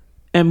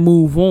and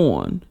move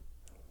on.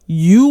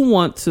 You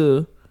want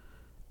to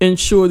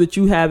ensure that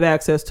you have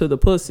access to the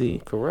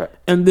pussy. Correct.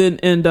 And then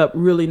end up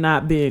really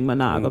not being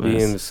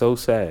monogamous. Being so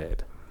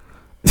sad.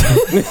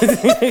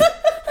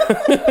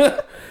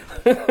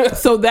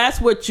 So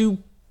that's what you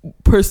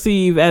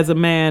perceive as a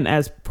man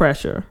as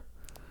pressure.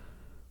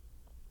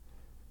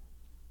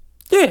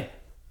 Yeah.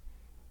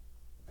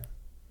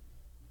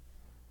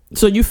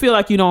 So you feel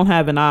like you don't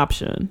have an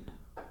option?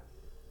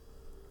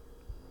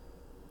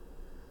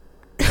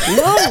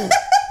 No.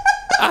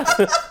 I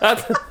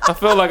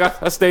felt like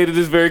I stated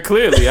this very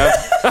clearly.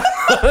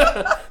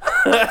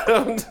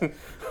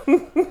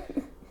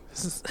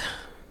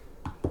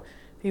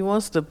 He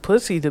wants the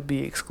pussy to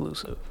be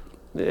exclusive.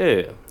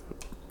 Yeah.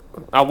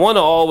 I want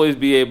to always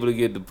be able to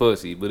get the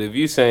pussy, but if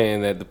you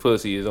saying that the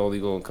pussy is only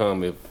going to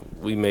come if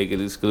we make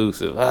it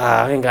exclusive,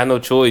 I ain't got no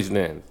choice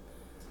then.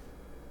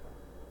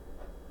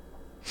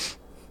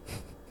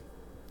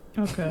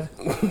 Okay.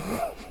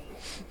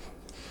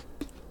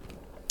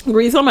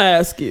 Reese, I'm gonna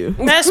ask you.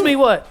 Ask me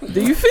what?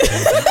 Do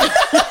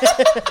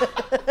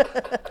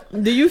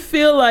you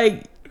feel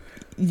like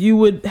you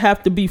would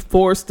have to be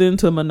forced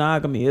into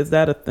monogamy? Is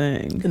that a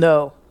thing?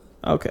 No.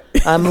 Okay.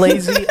 I'm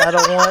lazy. I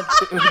don't want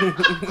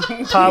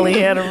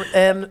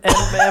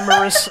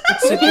polyamorous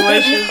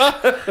situations.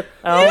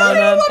 I don't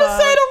want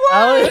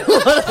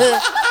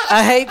to.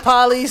 I hate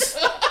polys.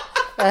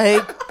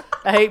 I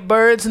hate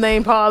birds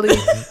named Polly.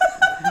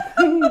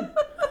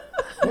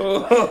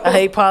 I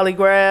hate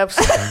polygraphs.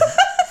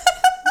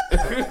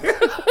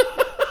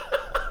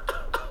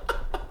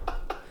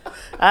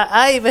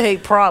 I even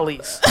hate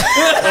prollies.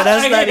 And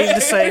that's not even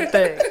the same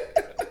thing.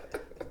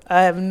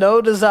 I have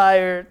no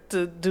desire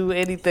to do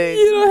anything.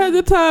 You don't have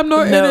the time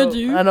nor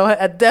energy.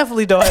 I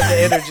definitely don't have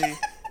the energy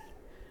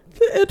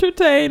to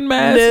entertain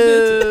mass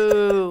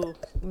bitches.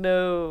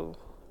 No.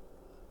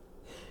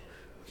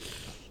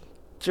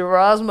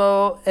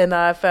 Gerasmo and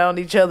I found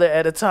each other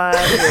at a time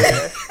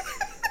where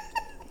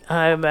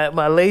I am at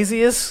my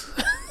laziest.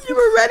 You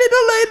were ready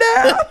to lay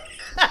down.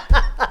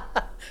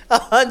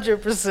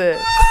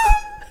 100%.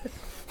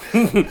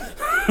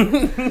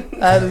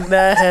 I do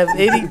not have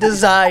any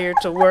desire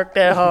to work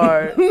that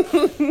hard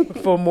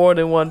for more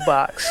than one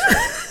box.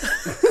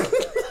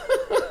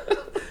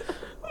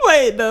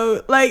 Wait,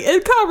 though, like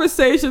in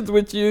conversations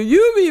with you,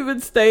 you've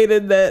even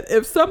stated that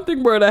if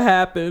something were to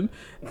happen,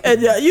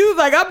 and you was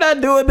like, "I'm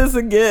not doing this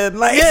again."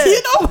 Like, yeah.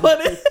 You don't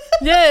want it.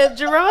 Yeah,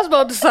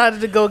 Gerasmo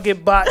decided to go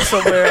get boxed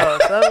somewhere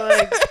else. I'm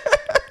like,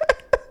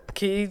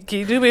 can you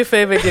do me a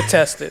favor and get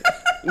tested?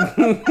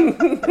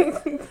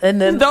 And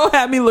then don't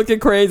have me looking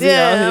crazy.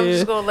 Yeah, out I'm here.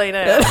 just gonna lay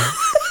down.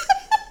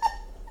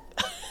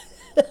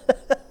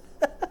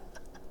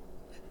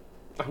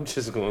 I'm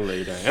just gonna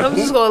lay down. I'm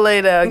just gonna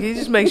lay down. You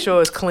just make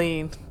sure it's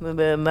clean, and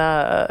then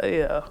I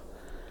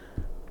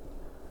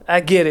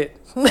get it.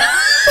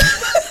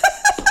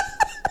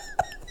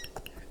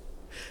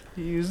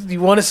 You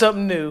wanted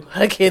something new.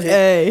 I get it.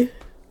 Hey,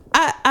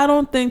 I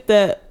don't think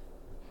that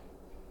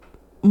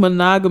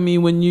monogamy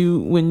when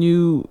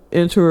you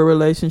enter a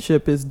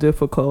relationship is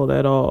difficult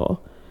at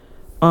all.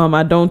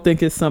 I don't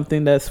think it's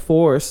something that's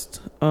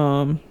forced.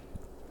 I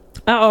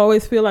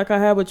always feel like I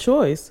have a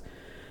choice.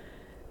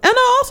 And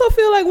I also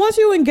feel like once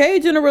you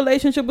engage in a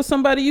relationship with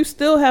somebody, you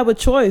still have a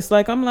choice.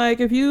 Like, I'm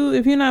like, if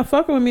you're not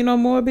fucking with me no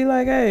more, be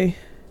like, hey,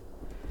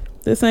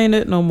 this ain't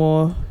it no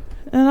more.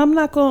 And I'm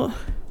not gonna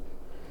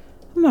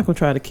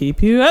try to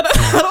keep you. I don't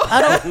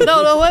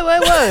No,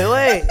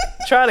 wait.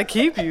 Try to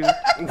keep you. I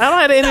don't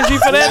have the energy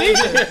for that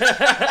either.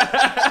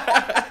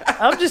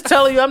 I'm just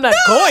telling you I'm not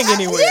going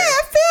anywhere. Yeah,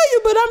 I feel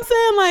you, but I'm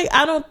saying, like,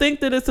 I don't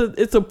think that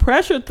it's a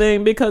pressure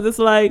thing, because it's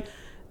like,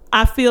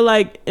 I feel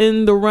like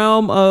in the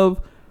realm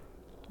of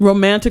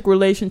romantic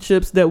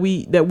relationships that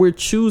we're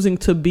choosing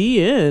to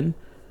be in,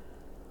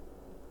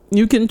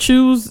 you can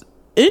choose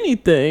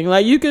anything.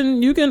 Like, you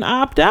can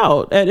opt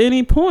out at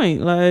any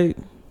point. Like,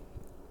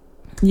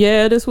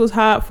 yeah, this was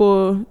hot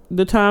for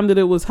the time that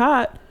it was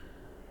hot,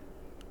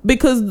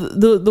 because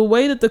the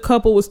way that the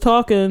couple was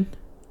talking,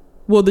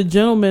 well, the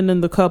gentleman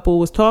in the couple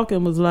was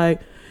talking was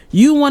like,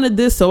 you wanted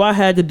this, so I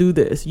had to do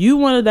this. You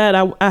wanted that,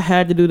 I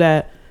had to do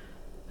that.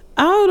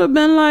 I would have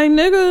been like,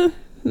 nigga,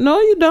 no,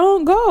 you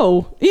don't.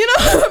 Go. You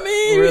know what I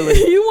mean?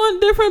 Really? You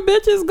want different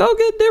bitches? Go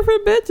get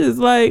different bitches.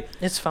 Like,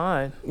 it's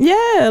fine.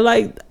 Yeah,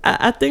 like,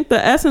 I think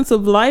the essence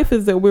of life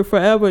is that we're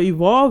forever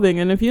evolving,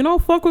 and if you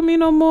don't fuck with me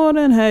no more,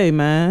 then hey,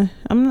 man,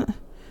 I'm not.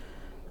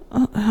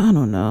 I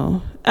don't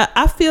know.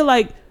 I feel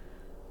like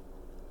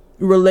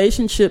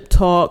relationship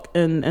talk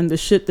and the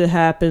shit that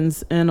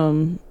happens in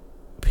them,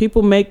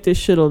 people make this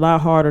shit a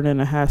lot harder than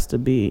it has to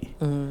be.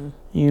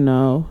 You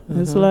know,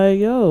 it's like,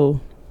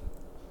 yo,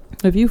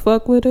 if you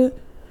fuck with it,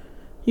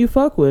 you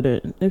fuck with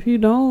it. If you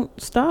don't,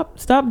 stop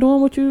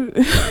doing what you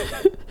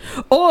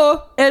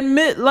or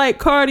admit, like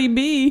Cardi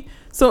B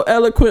so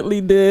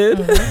eloquently did.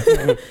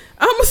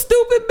 I'm a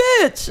stupid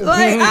bitch.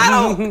 Like,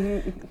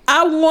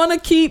 I want to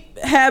keep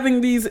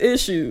having these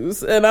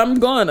issues, and I'm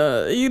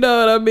gonna, you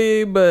know what I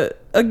mean?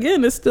 But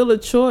again, it's still a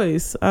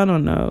choice. I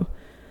don't know.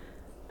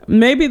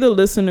 Maybe the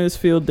listeners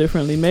feel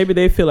differently. Maybe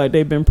they feel like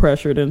they've been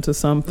pressured into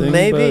something.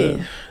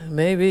 Maybe.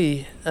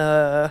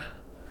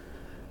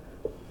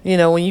 You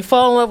know, when you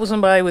fall in love with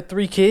somebody with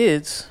 3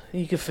 kids,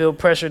 you can feel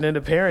pressured into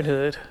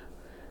parenthood.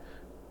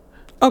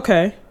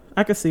 Okay,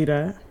 I can see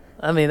that.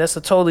 I mean, that's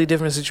a totally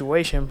different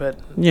situation, but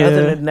yeah.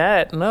 Other than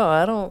that, no,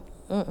 I don't.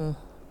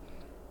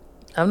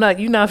 I'm not.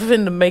 You're not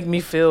finna make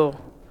me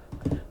feel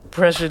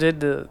pressured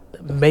into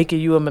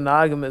making you a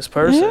monogamous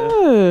person.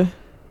 Yeah.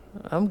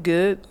 I'm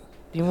good.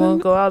 You want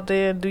to go out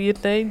there and do your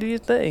thing? Do your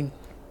thing.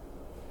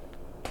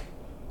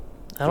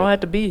 I don't have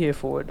to be here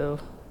for it, though.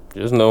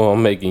 Just know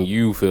I'm making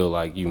you feel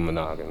like you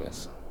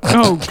monogamous.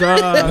 Oh,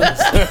 God.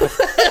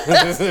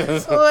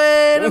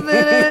 Wait a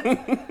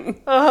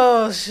minute.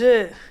 Oh,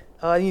 shit.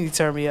 Oh, you need to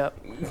turn me up.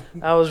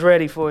 I was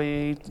ready for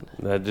you.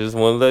 I just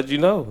want to let you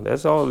know.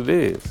 That's all it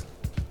is.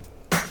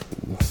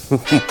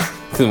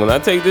 Because when I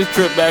take this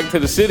trip back to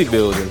the city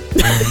building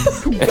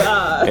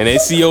and they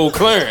see old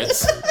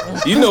Clarence,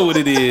 you know what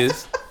it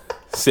is.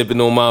 Sipping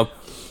on my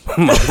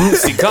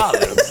Bootsy collar.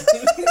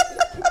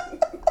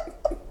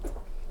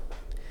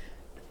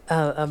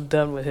 I'm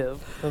done with him.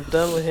 I'm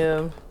done with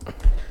him.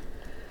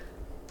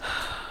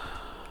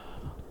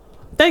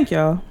 Thank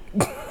y'all.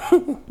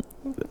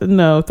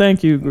 No,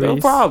 thank you, Grace. No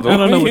problem. I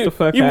don't know what the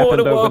fuck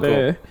happened over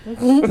there.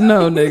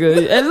 No,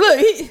 nigga. And look,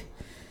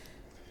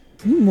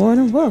 you more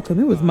than welcome.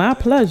 It was my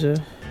pleasure.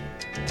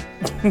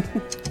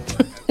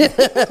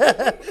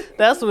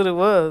 That's what it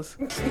was.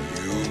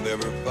 You'll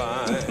never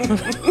find.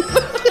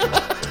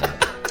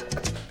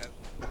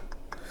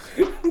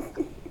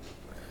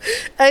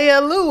 Hey,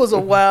 Lou was a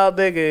wild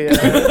nigga.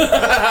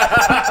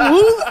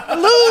 Lou,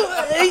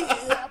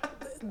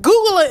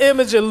 Google an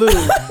image of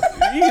Lou.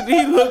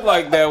 He looked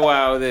like that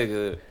wild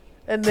nigga.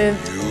 And then,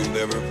 You'll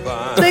never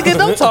find. nigga,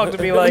 don't talk to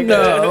me like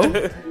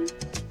that.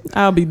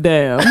 I'll be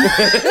damned.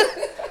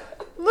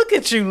 Look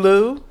at you,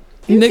 Lou.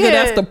 Nigga,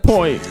 that's the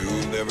point.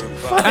 You'll never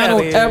find. I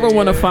don't ever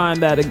want to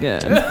find that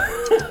again.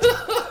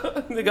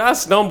 Nigga, I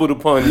stumbled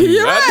upon you.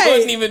 You're I right.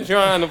 wasn't even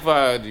trying to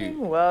find you.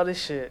 Wild as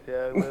shit,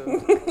 yeah,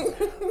 Lou.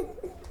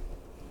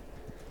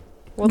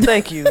 Well,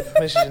 thank you,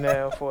 Miss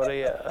Janelle, for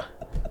the.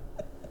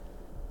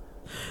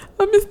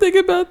 I'm just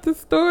thinking about the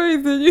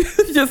stories and you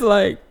just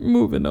like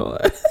moving on.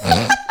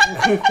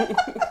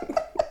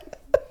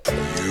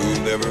 You'll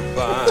never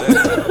find.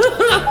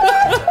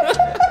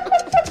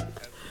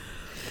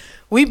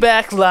 We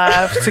back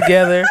live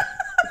together.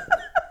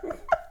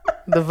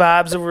 The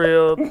vibes are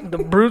real. The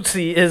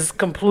Brutesy is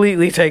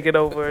completely taken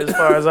over as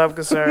far as I'm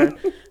concerned.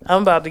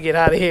 I'm about to get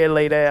out of here and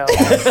lay down.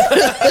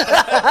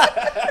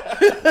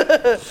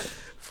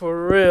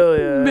 For real,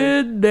 yeah.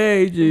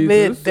 Midday, Jesus.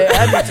 Midday.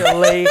 I need to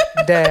lay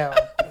down.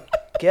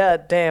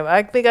 God damn.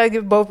 I think I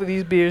give both of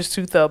these beers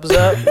 2 thumbs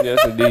up.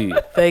 Yes, indeed.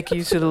 Thank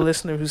you to the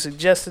listener who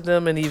suggested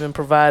them and even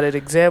provided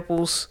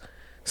examples,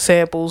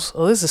 samples.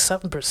 Oh, this is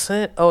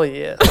 7%? Oh,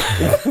 yeah.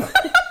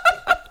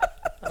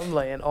 I'm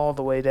laying all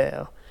the way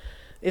down.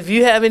 If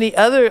you have any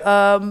other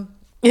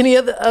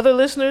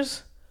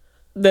listeners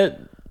that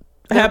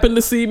happened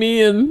to see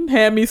me and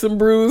hand me some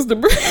brews to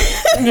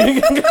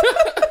bring.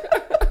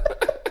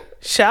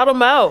 shout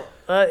them out.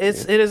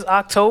 It is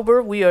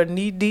October. We are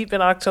knee deep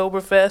in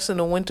Oktoberfest, and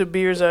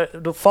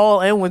the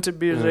fall and winter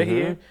beers are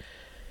here.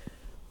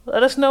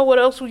 Let us know what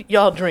else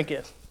y'all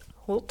drinking.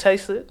 We'll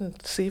taste it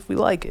and see if we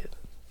like it.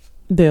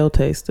 They'll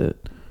taste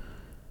it.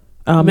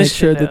 I'll make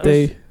sure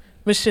that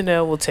Miss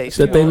Chanel will taste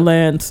that it. they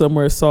land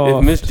somewhere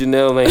soft. If Miss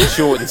Janelle ain't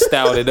short and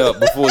stouted up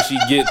before she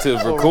get to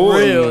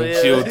recording, real,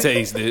 yeah. she'll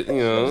taste it. You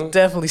know,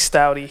 Definitely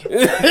stouty.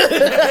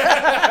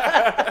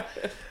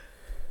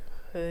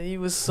 He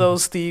was so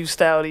Steve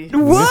Stouty.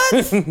 What?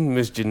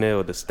 Miss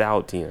Janelle the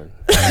Stoutian.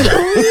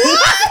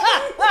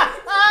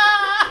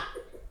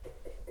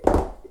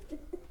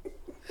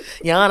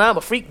 Jan, I'm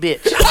a freak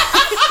bitch.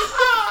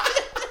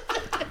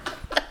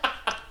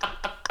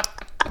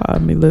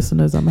 Pardon me,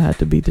 listeners. I'm gonna have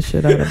to beat the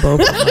shit out of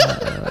both of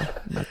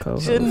my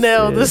co-hosts.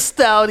 Chanel the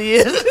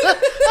Stouty.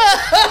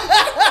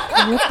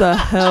 What the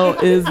hell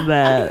is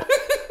that?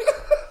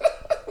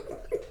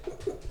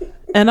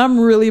 And I'm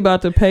really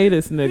about to pay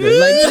this nigga.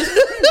 Like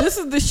this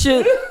is the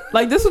shit.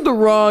 Like this is the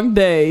wrong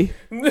day.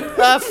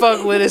 I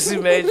fuck with it, C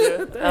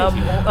Major.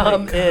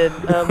 I'm in.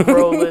 I'm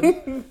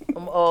rolling.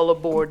 I'm all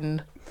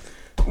aboarding.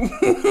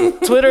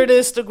 Twitter and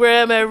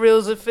Instagram at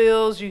Reels and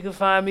Feels. You can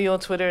find me on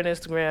Twitter and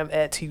Instagram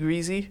at T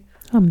Greasy.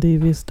 I'm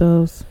Devious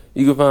Dose.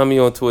 You can find me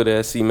on Twitter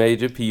at C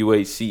Major,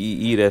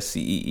 PUHCEE, that's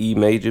CEE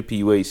Major,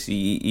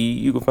 PUHCEE.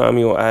 You can find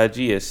me on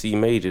IG at C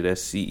Major,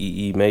 that's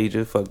CEE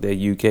Major. Fuck that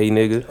UK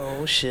nigga.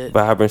 Oh shit.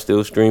 Vibrant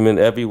still streaming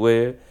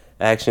everywhere.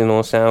 Action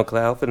on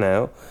SoundCloud for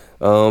now.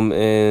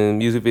 And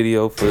music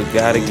video for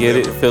Gotta Get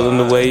It, Feeling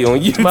the Way on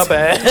YouTube. My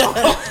bad.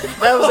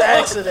 That was an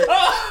accident.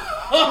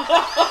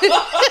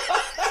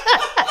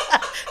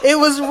 It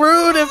was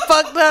rude and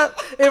fucked up.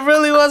 It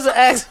really was an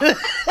accident.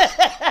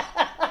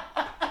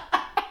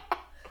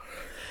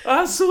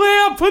 I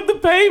swear I put the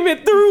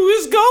payment through.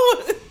 It's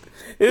going.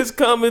 It's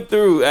coming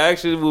through.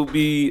 Action will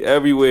be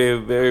everywhere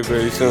very,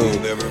 very soon.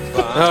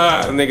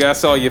 Nigga, I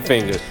saw your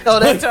finger. Oh,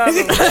 that time.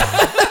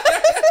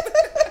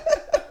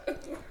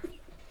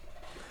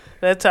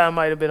 That time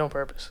might have been on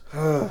purpose.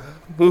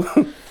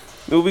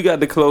 Who we got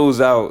to close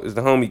out is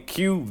the homie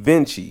Q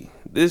Vinci.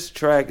 This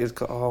track is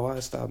called... Oh, why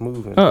stop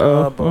moving?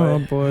 Oh, boy.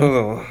 Hold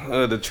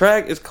on. The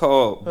track is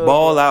called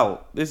Ball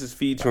Out. This is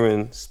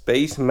featuring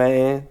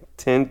Spaceman,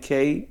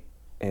 10K,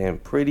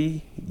 and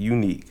Pretty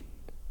Unique.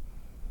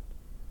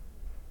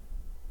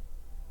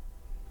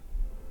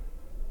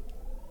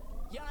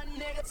 Young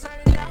nigga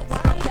turning up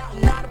while I'm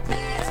counting all the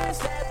bands.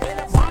 Step in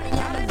the party,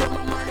 I'ma do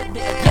my money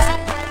dance. Yeah,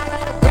 I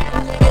let a rap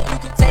nigga, you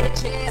can take a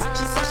chance.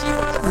 She said she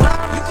wanna blow,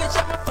 you can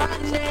check my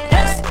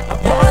finance. I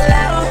ball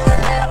out,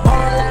 let I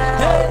ball out.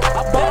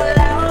 I ball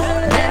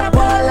out, let I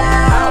ball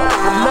out.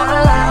 I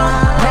ball out,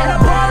 let I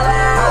ball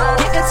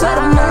out. Get into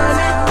the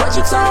money, what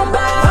you talking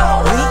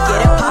about? We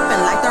get it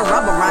poppin' like the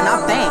rubber on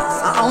our banks.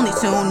 I only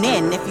tune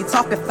in if you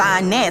talkin'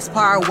 finance.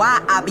 Part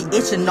why I be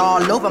itching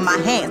all over my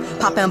hands.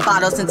 Popping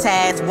bottles and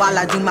tags while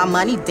I do my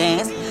money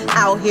dance.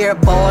 Out here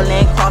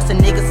ballin', crossing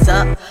niggas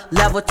up.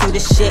 Level 2 the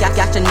shit, I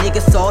got your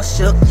niggas all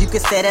shook. You can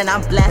say that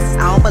I'm blessed,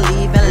 I don't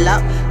believe in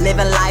luck.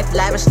 Living life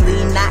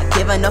lavishly, not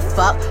giving a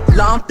fuck.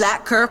 Long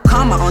black curve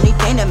karma, only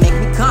thing that make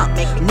me come.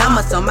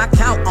 Numbers on my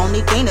count,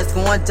 only thing that's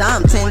going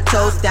dumb. 10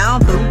 toes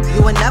down, boo,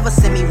 you will never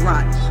see me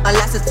run.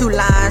 Unless it's 2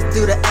 lines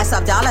through the S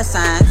of dollar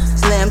signs.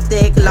 Slim,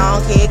 thick,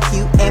 long hair,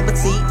 cute, and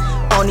petite.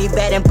 Only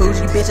bad and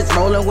bougie bitches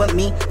rolling with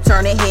me.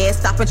 Turning heads,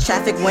 stopping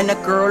traffic when a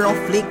girl on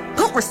fleek.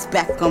 Put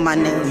respect on my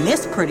name,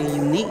 it's pretty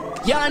unique.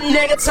 Young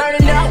nigga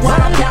turning up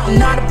while I'm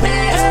counting all the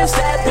bands.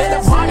 Step in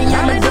the party,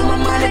 I'ma do my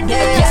money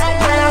dance. Yeah,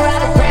 I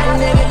ride a rap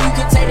nigga, you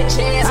can take a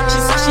chance. She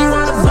said she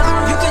wanna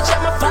blow, you can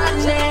check my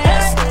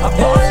finance. I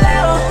ball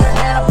out,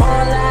 let I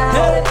ball out.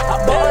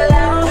 I ball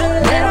out,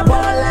 let I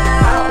ball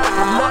out.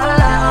 I ball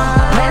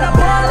out, let I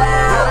ball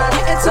out.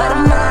 Get into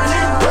the money,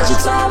 what you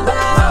talking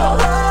about?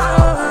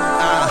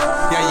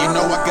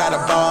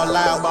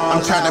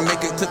 I'm tryna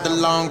make it to the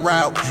long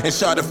route and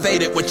shorty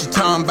faded. What you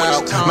talking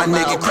about? My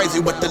nigga crazy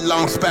with the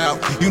long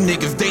spout. You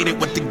niggas dated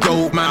with the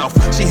gold mouth.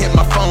 She hit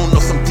my phone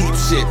on some deep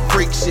shit,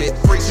 freak shit.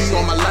 She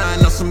on my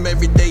line on some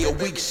everyday a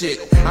week shit.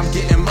 I'm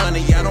getting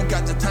money, I don't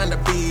got the time to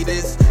be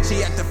this.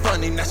 She acting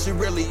funny, now she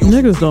really.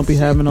 Niggas don't be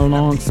having a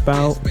long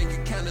spout.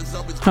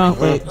 Huh?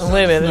 Wait a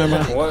minute. Never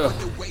mind. Wow.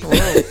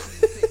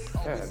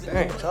 God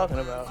dang, talking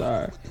about.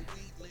 Sorry.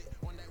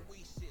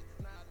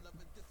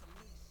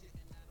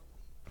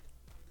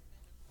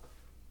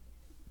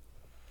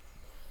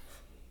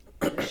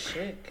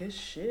 Good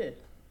shit.